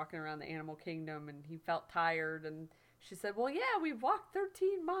somebody were walking around the animal kingdom, and he felt tired, and she said, well, yeah, we walked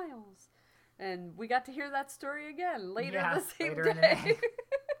 13 miles. And we got to hear that story again later the same day.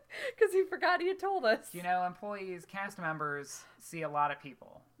 Because he forgot he had told us. You know, employees, cast members see a lot of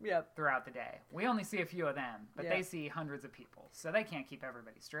people throughout the day. We only see a few of them, but they see hundreds of people. So they can't keep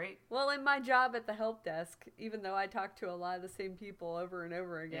everybody straight. Well, in my job at the help desk, even though I talk to a lot of the same people over and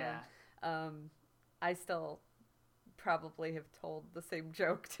over again, I still probably have told the same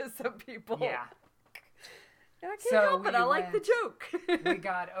joke to some people. Yeah. I can't help it. I like the joke. We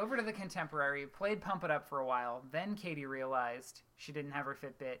got over to the Contemporary, played Pump It Up for a while. Then Katie realized she didn't have her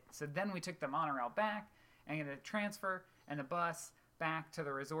Fitbit. So then we took the monorail back and the transfer and the bus back to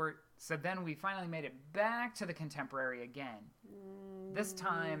the resort. So then we finally made it back to the Contemporary again. This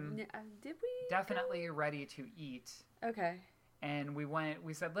time, did we definitely ready to eat. Okay. And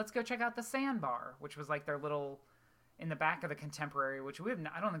we said, let's go check out the Sandbar, which was like their little... in the back of the Contemporary, which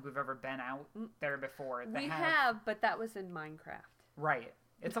I don't think we've ever been out there before. We have, but that was in Minecraft. Right.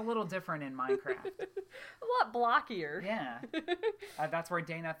 It's a little different in Minecraft. A lot blockier. Yeah. That's where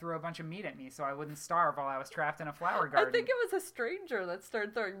Dana threw a bunch of meat at me so I wouldn't starve while I was trapped in a flower garden. I think it was a stranger that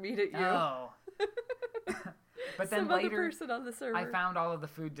started throwing meat at you. Oh. But then Some later, other person on the server. I found all of the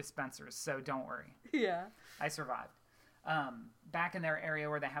food dispensers, so don't worry. Yeah. I survived. Back in their area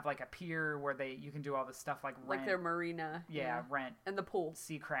where they have like a pier where you can do all this stuff like rent. Like their marina. Yeah, rent. And the pool.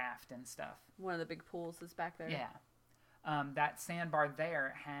 Seacraft and stuff. One of the big pools is back there. Yeah. That Sandbar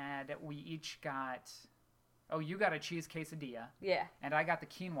there we each got, you got a cheese quesadilla. Yeah. And I got the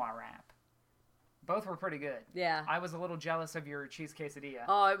quinoa wrap. Both were pretty good. Yeah. I was a little jealous of your cheese quesadilla.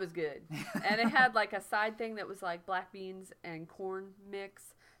 Oh, it was good. And it had like a side thing that was like black beans and corn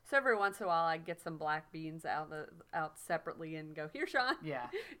mix. So every once in a while, I'd get some black beans out separately and go, here, Sean. Yeah.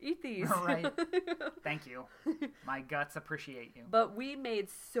 Eat these. All right. Thank you. My guts appreciate you. But we made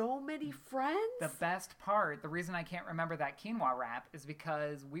so many friends. The best part, the reason I can't remember that quinoa wrap is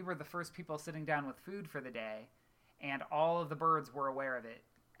because we were the first people sitting down with food for the day, and all of the birds were aware of it.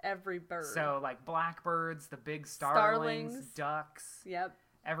 Every bird. So, like blackbirds, the big starlings, ducks. Yep.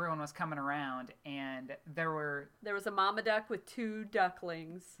 Everyone was coming around, and there was a mama duck with 2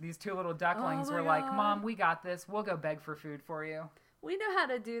 ducklings. These 2 little ducklings were like, Mom, we got this. We'll go beg for food for you. We know how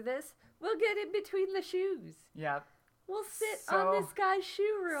to do this. We'll get in between the shoes. Yep. We'll sit on this guy's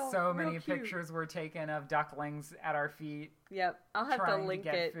shoe So many pictures were taken of ducklings at our feet. Yep. I'll have to link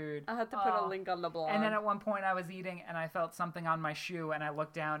it. Food. I'll have to put a link on the blog. And then at one point I was eating, and I felt something on my shoe, and I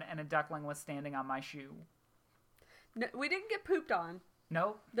looked down, and a duckling was standing on my shoe. No, we didn't get pooped on.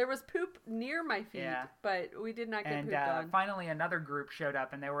 Nope. There was poop near my feet, but we did not get pooped on. Finally, another group showed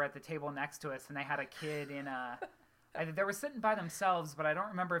up, and they were at the table next to us, and they had a kid in a... they were sitting by themselves, but I don't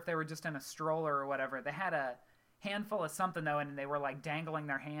remember if they were just in a stroller or whatever. They had a handful of something, though, and they were, like, dangling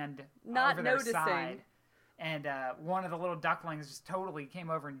their hand over their side. And one of the little ducklings just totally came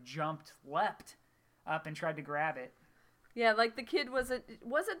over and leapt up and tried to grab it. Yeah, like the kid wasn't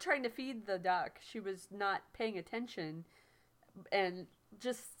trying to feed the duck. She was not paying attention and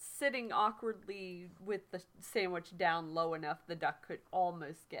just sitting awkwardly with the sandwich down low enough the duck could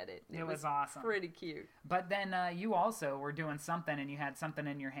almost get it. It was awesome. Pretty cute. But then you also were doing something, and you had something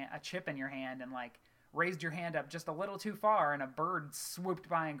in your hand, a chip in your hand, and like raised your hand up just a little too far, and a bird swooped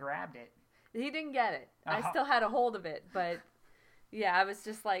by and grabbed it. He didn't get it. I still had a hold of it, but yeah, I was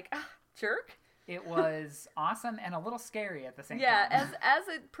just like, jerk. It was awesome and a little scary at the same Yeah, time. as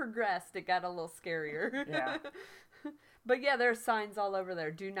it progressed, it got a little scarier. Yeah. But yeah, there are signs all over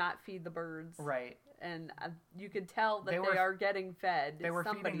there. Do not feed the birds. Right. And you could tell that They they were- are getting fed. They were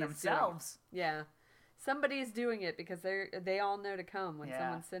Somebody feeding is doing it. themselves. Yeah. Somebody's doing it because they all know to come when Yeah.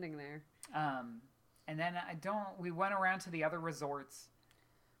 someone's sitting there. And then we went around to the other resorts.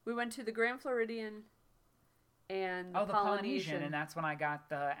 We went to the Grand Floridian and The Polynesian, and that's when I got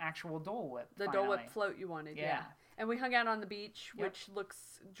the actual Dole Whip. the finally. Dole Whip float you wanted. Yeah. Yeah. And we hung out on the beach, Yep. which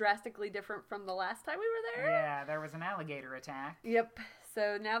looks drastically different from the last time we were there. Yeah, there was an alligator attack. Yep.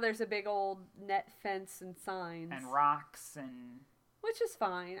 So now there's a big old net fence and signs. And rocks and Which is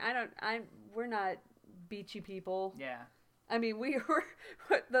fine. We're not beachy people. yeah. I mean, we were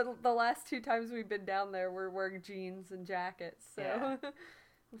the last 2 times we've been down there. We're wearing jeans and jackets, so Yeah.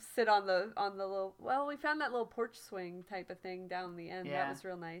 sit on the little. Well, we found that little porch swing type of thing down the end. Yeah. That was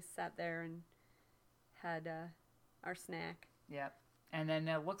real nice. Sat there and had our snack. Yep. And then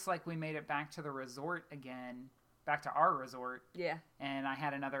it looks like we made it back to the resort again, back to our resort. Yeah. And I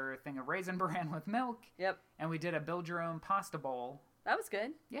had another thing of Raisin Bran with milk. Yep. And we did a build your own pasta bowl. That was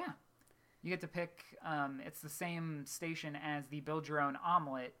good. Yeah. You get to pick, it's the same station as the build your own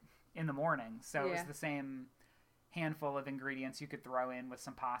omelet in the morning. So it was Yeah. the same handful of ingredients you could throw in with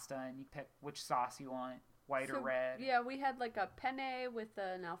some pasta, and you pick which sauce you want, white or So, red. Yeah, we had like a penne with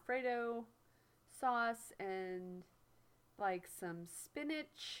an Alfredo sauce and like some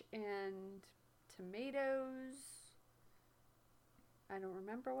spinach and tomatoes. I don't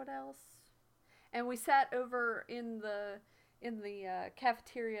remember what else. And we sat over in the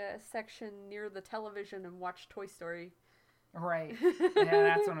cafeteria section near the television and watched Toy Story. Right. Yeah,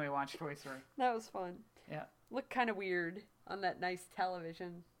 that's when we watched Toy Story. That was fun. Yeah. Looked kind of weird on that nice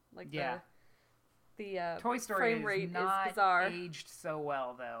television. Like Yeah. the Toy Story frame rate is not bizarre. aged so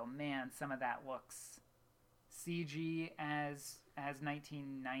well, though. Man, some of that looks CG as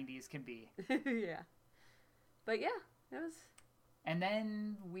 1990s can be. Yeah. But yeah, it was. And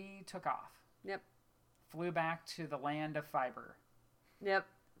then we took off. Yep. Flew back to the land of fiber. Yep.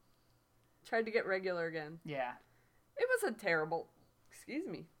 Tried to get regular again. Yeah. It wasn't terrible. Excuse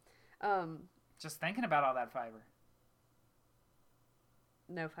me. Just thinking about all that fiber.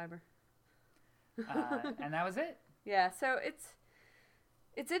 No fiber. And that was it. Yeah, so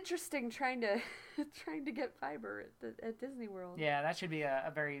it's interesting trying to get fiber at Disney World. Yeah, that should be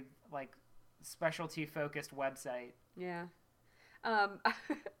a very like specialty focused website. Yeah.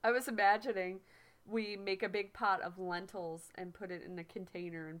 I was imagining we make a big pot of lentils and put it in a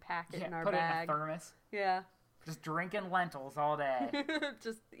container and pack it in our put bag. it in a thermos. Yeah. Just drinking lentils all day.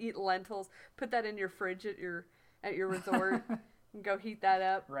 Just eat lentils. Put that in your fridge at your resort and go heat that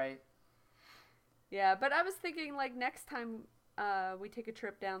up. Right. Yeah, but I was thinking like next time we take a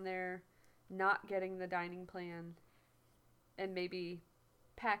trip down there, not getting the dining plan, and maybe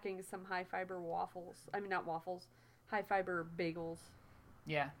packing some high fiber waffles. I mean, not waffles, high fiber bagels,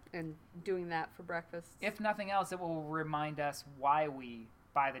 Yeah. and doing that for breakfast. If nothing else, it will remind us why we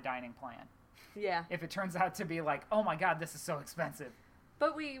buy the dining plan. Yeah, If it turns out to be like, oh my god, this is so expensive.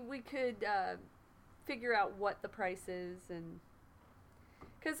 but we could figure out what the price is, and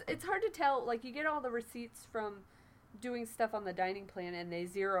because it's hard to tell. Like you get all the receipts from doing stuff on the dining plan, and they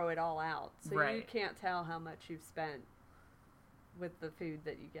zero it all out, so you Right. can't tell how much you've spent with the food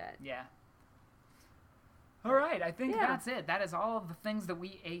that you get. Yeah. All right, I think Yeah. that's it. That is all of the things that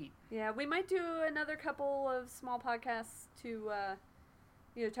we ate. Yeah, we might do another couple of small podcasts to,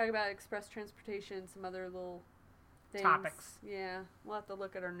 talk about express transportation, some other little things. Topics. Yeah, we'll have to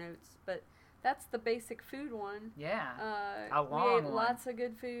look at our notes, but that's the basic food one. Yeah. We long ate one. lots of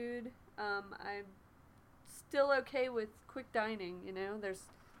good food. I'm still okay with quick dining. There's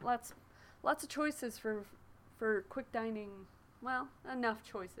lots of choices for quick dining. Well, enough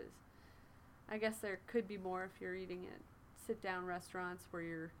choices. I guess there could be more if you're eating at sit-down restaurants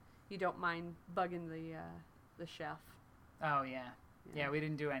where you don't mind bugging the chef. Oh, yeah. Yeah, we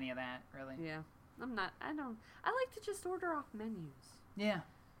didn't do any of that, really. Yeah, I like to just order off menus. Yeah.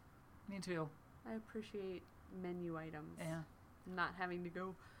 Me too. I appreciate menu items. Yeah. Not having to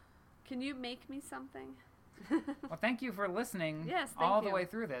go, can you make me something? Well, thank you for listening Yes, thank all the you. way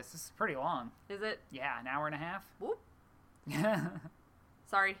through this. This is pretty long. Is it? Yeah, an hour and a half. Whoop. A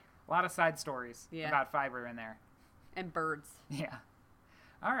Sorry. lot of side stories Yeah. about fiber in there. And birds. Yeah.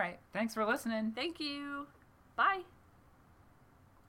 All right. Thanks for listening. Thank you. Bye.